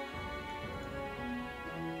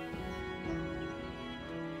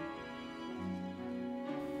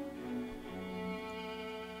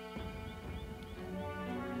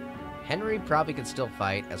 Henry probably could still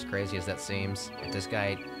fight, as crazy as that seems. If this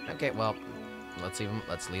guy... Okay, well, let's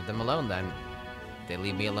leave them alone then. If they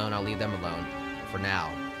leave me alone, I'll leave them alone. For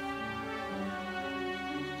now.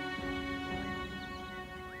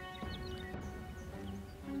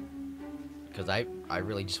 Because I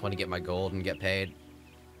really just want to get my gold and get paid.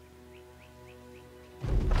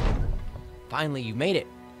 Finally, you made it!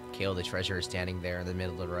 Kale the treasurer is standing there in the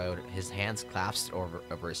middle of the road, his hands clasped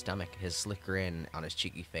over his stomach, his slick grin on his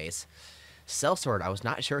cheeky face. Sellsword, I was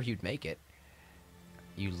not sure you'd make it.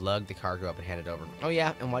 You lug the cargo up and hand it over. Oh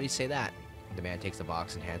yeah, and why do you say that? The man takes the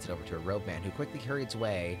box and hands it over to a robe man, who quickly hurries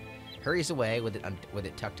away with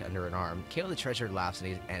it tucked under an arm. Kale the treasurer laughs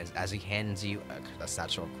as he hands you a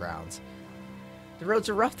satchel of crowns. The roads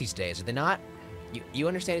are rough these days, are they not? You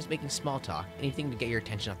understand he's making small talk. Anything to get your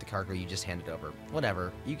attention off the cargo you just handed over.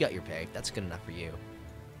 Whatever. You got your pay. That's good enough for you.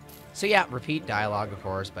 So yeah, repeat dialogue, of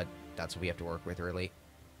course, but that's what we have to work with, really.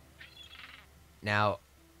 Now...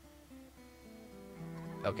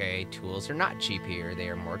 Okay, tools are not cheap here. They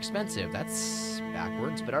are more expensive. That's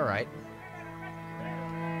backwards, but alright.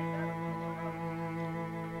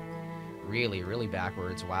 Really, really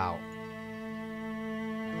backwards. Wow.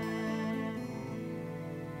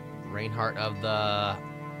 Reinhardt of the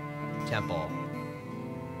Temple.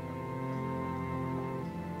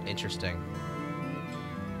 Interesting.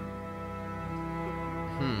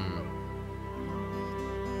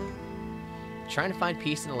 Trying to find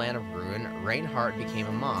peace in the land of ruin, Reinhardt became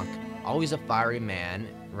a monk. Always a fiery man,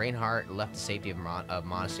 Reinhardt left the safety of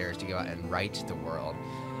monasteries to go out and right the world.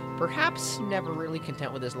 Perhaps never really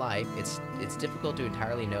content with his life, it's difficult to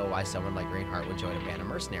entirely know why someone like Reinhardt would join a band of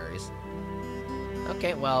mercenaries.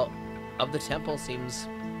 Okay, well, of the Temple seems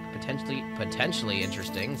potentially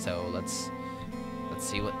interesting, so let's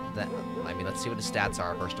see what let's see what the stats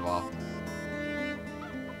are first of all.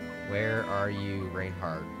 Where are you,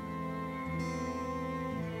 Reinhardt?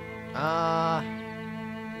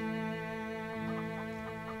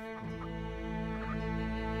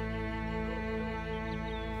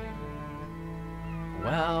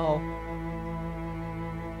 Well,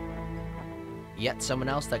 yet someone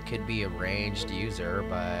else that could be a ranged user,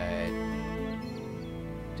 but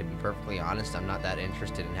to be perfectly honest, I'm not that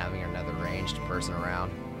interested in having another ranged person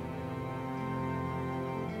around.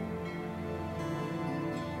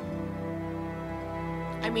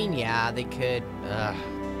 mean, yeah, they could.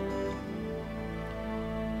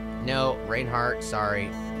 No, Reinhardt, sorry.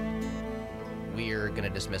 We're gonna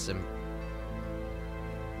dismiss him.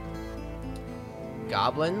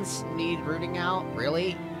 Goblins need rooting out?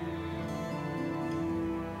 Really?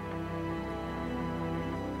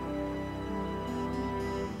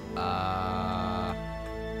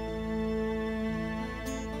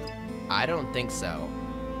 I don't think so.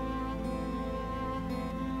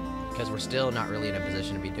 Because we're still not really in a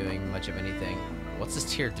position to be doing much of anything. What's this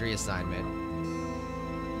tier 3 assignment?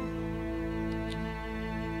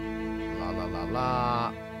 La la la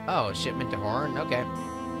la. Oh, shipment to Horn? Okay.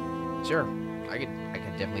 Sure. I could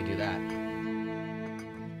definitely do that.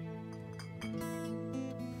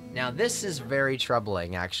 Now this is very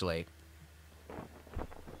troubling, actually.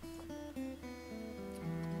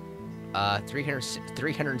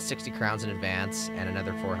 360 crowns in advance, and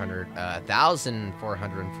another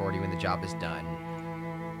 1,440 when the job is done.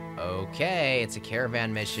 Okay, it's a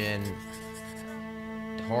caravan mission.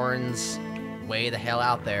 Horns, way the hell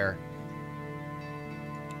out there.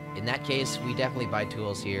 In that case, we definitely buy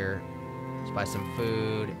tools here. Let's buy some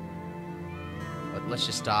food. Let's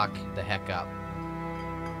just stock the heck up.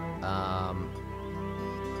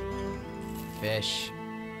 Fish.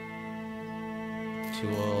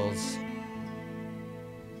 Tools.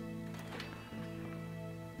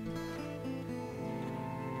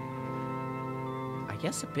 I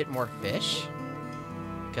guess a bit more fish?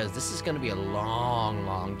 Because this is going to be a long,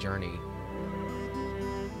 long journey.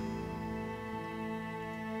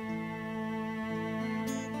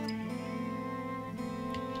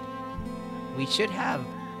 We should have,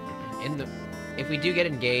 if we do get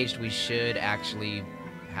engaged, we should actually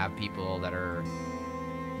have people that are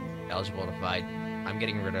eligible to fight. I'm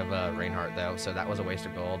getting rid of Reinhardt, though, so that was a waste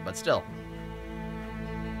of gold, but still.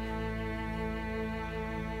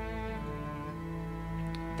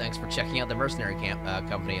 Thanks for checking out the mercenary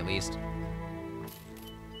company, at least.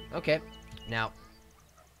 Okay, now,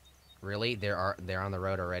 really, they're on the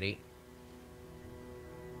road already.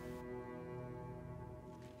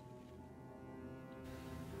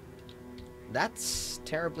 That's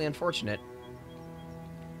terribly unfortunate.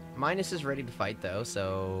 Minus is ready to fight, though,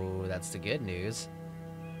 so that's the good news.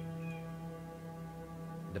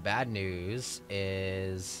 The bad news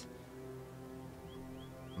is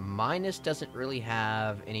Minus doesn't really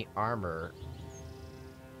have any armor.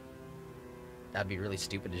 That'd be really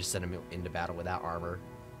stupid to just send him into battle without armor.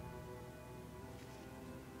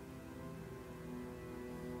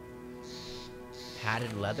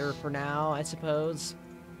 Padded leather for now, I suppose.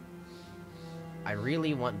 I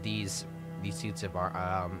really want these suits of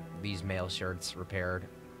our these mail shirts repaired.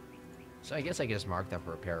 So I guess I can just mark them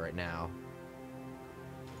for repair right now.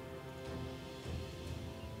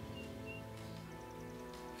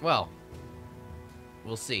 Well,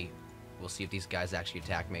 we'll see. We'll see if these guys actually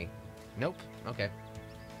attack me. Nope. Okay.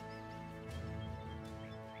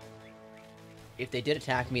 If they did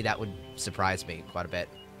attack me, that would surprise me quite a bit.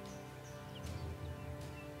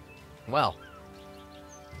 Well,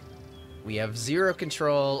 we have zero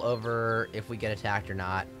control over if we get attacked or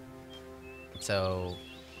not. So,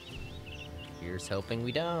 here's hoping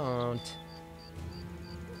we don't.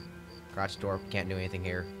 Crouch door, can't do anything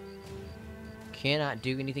here. Cannot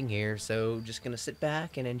do anything here, so just gonna sit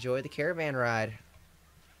back and enjoy the caravan ride.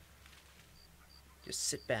 Just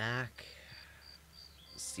sit back.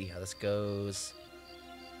 See how this goes.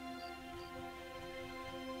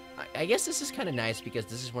 I guess this is kind of nice because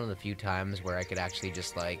this is one of the few times where I could actually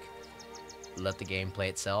just, like, let the game play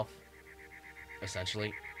itself,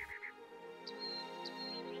 essentially.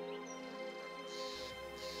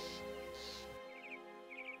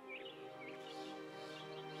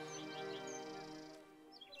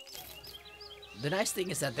 The nice thing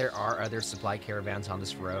is that there are other supply caravans on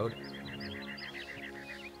this road,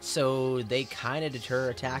 so they kind of deter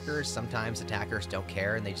attackers. Sometimes attackers don't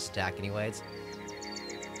care and they just attack anyways.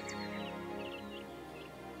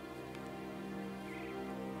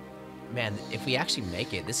 Man, if we actually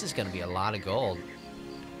make it, this is going to be a lot of gold.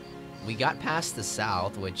 We got past the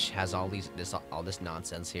south, which has all this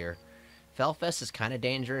nonsense here. Felfest is kind of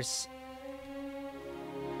dangerous.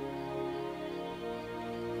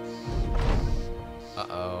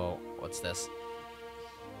 Uh-oh, what's this?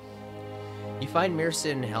 You find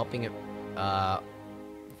Mearson helping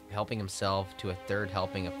himself to a third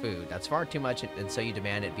helping of food. That's far too much, and so you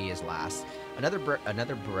demand it be his last. Another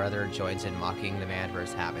brother joins in, mocking the man for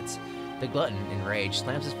his habits. The glutton, enraged,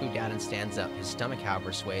 slams his food down and stands up. His stomach,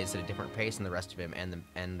 however, sways at a different pace than the rest of him,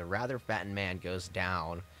 and the rather fattened man goes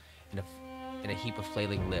down in a heap of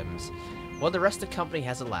flailing limbs. While the rest of the company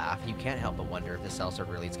has a laugh, you can't help but wonder if this sellsword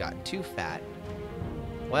really's gotten too fat.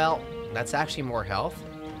 Well, that's actually more health,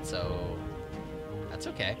 so that's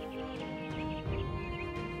okay.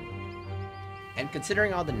 And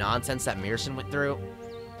considering all the nonsense that Mearson went through,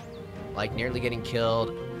 like nearly getting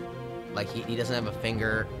killed, like he doesn't have a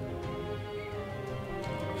finger.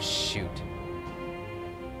 Oh, shoot.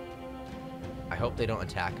 I hope they don't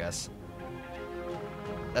attack us.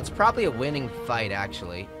 That's probably a winning fight,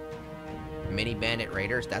 actually. Mini Bandit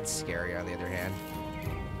Raiders, that's scary on the other hand.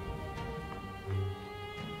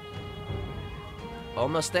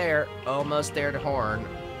 Almost there to Horn.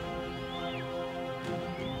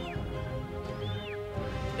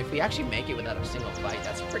 If we actually make it without a single fight,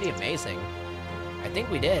 that's pretty amazing. I think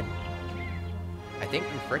we did. I think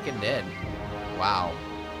we frickin' did. Wow.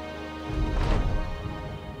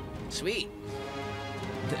 Sweet.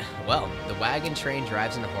 Well, the wagon train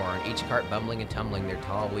drives in the Horn, each cart bumbling and tumbling their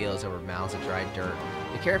tall wheels over mounds of dry dirt.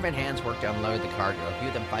 The caravan hands work to unload the cargo, a few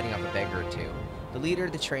of them fighting off a beggar or two. The leader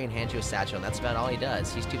of the train hands you a satchel, and that's about all he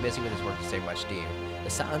does. He's too busy with his work to say much to you. The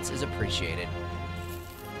silence is appreciated.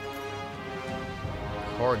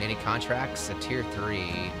 Coordinated contracts, a tier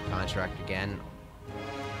 3 contract again.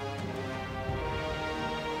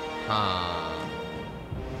 Huh.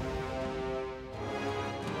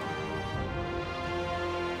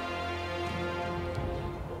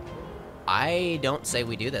 I don't say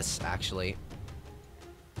we do this, actually.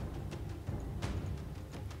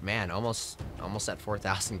 Man, almost at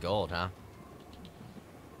 4,000 gold, huh?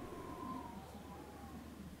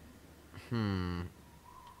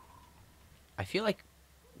 I feel like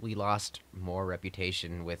we lost more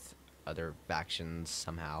reputation with other factions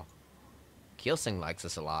somehow. Keelsing likes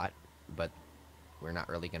us a lot, but we're not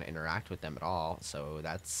really going to interact with them at all, so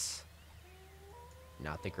that's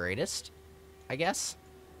not the greatest, I guess,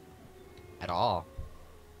 at all.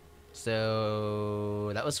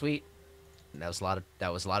 So that was sweet. That was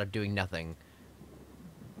a lot of doing nothing,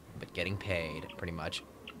 but getting paid, pretty much.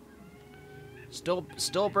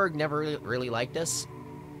 Stolberg never really liked us.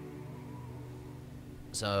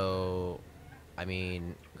 So, I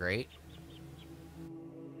mean, great.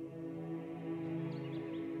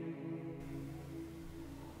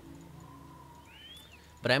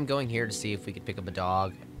 But I'm going here to see if we could pick up a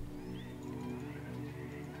dog.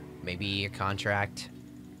 Maybe a contract.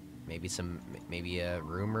 Maybe a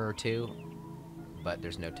rumor or two. But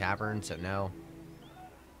there's no tavern, so no.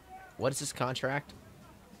 What is this contract?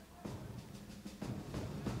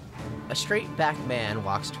 A straight-backed man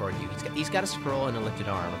walks toward you. He's got a scroll and a lifted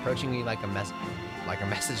arm, approaching you like a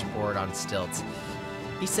message board on stilts.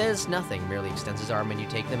 He says nothing, merely extends his arm, and you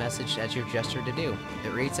take the message as your gesture to do.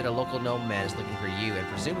 It reads that a local nobleman is looking for you, and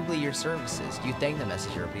presumably your services. You thank the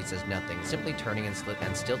messenger, but he says nothing, simply turning and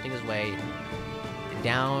stilting his way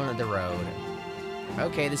down the road.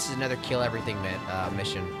 Okay, this is another kill everything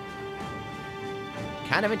mission.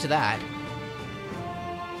 Kind of into that.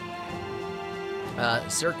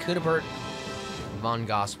 Sir Cunibert von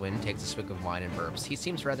Goswin takes a swig of wine and burps. He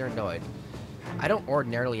seems rather annoyed. I don't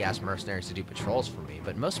ordinarily ask mercenaries to do patrols for me,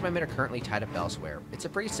 but most of my men are currently tied up elsewhere. It's a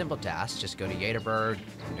pretty simple task. Just go to Jederberg,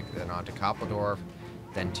 then on to Koppeldorf,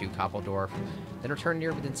 then to Koppeldorf, then return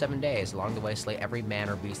here within 7 days. Along the way, slay every man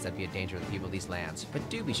or beast that'd be a danger to the people of these lands. But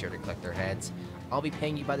do be sure to collect their heads. I'll be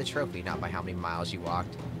paying you by the trophy, not by how many miles you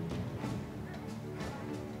walked.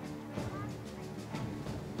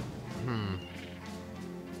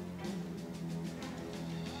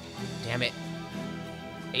 Damn it.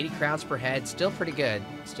 80 crowns per head, still pretty good.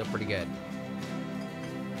 Still pretty good.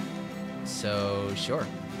 So, sure.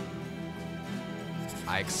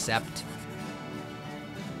 I accept.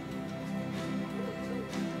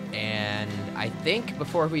 And I think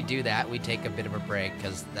before we do that, we take a bit of a break,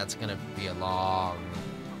 because that's going to be a long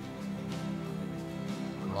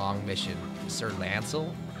mission. Sir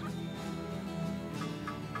Lancel?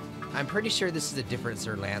 I'm pretty sure this is a different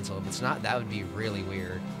Sir Lancel. If it's not, that would be really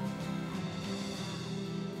weird.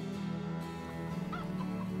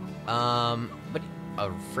 But a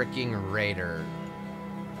freaking raider.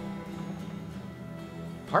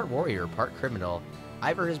 Part warrior, part criminal.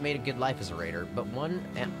 Ivor has made a good life as a raider, but one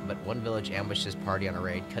village ambushed his party on a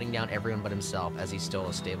raid, cutting down everyone but himself as he stole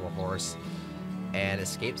a stable horse and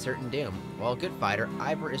escaped certain doom. While a good fighter,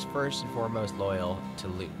 Ivor is first and foremost loyal to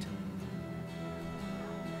loot.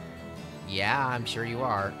 Yeah, I'm sure you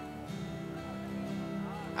are.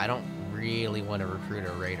 I don't really want to recruit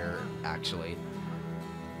a raider, actually.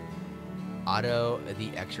 Otto the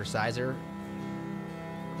Exorciser.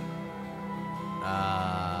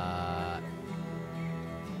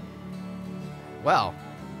 Well.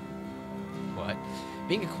 What?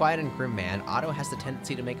 Being a quiet and grim man, Otto has the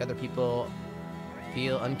tendency to make other people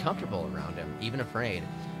feel uncomfortable around him, even afraid.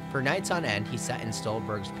 For nights on end, he sat in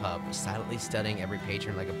Stolberg's pub, silently studying every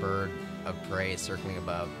patron like a bird of prey circling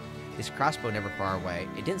above. His crossbow never far away.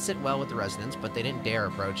 It didn't sit well with the residents, but they didn't dare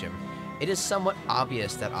approach him. It is somewhat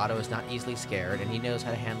obvious that Otto is not easily scared, and he knows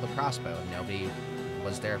how to handle a crossbow. Nobody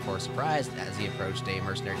was therefore surprised as he approached a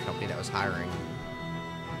mercenary company that was hiring.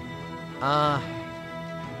 I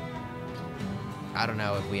don't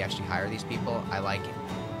know if we actually hire these people. I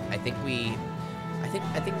think we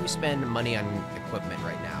spend money on equipment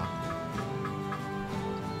right now.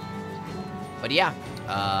 But yeah,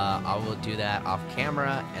 I will do that off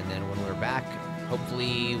camera, and then when we're back,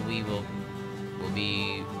 hopefully we'll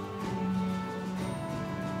be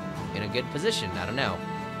in a good position. I don't know.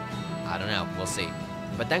 We'll see.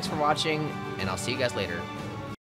 But thanks for watching, and I'll see you guys later.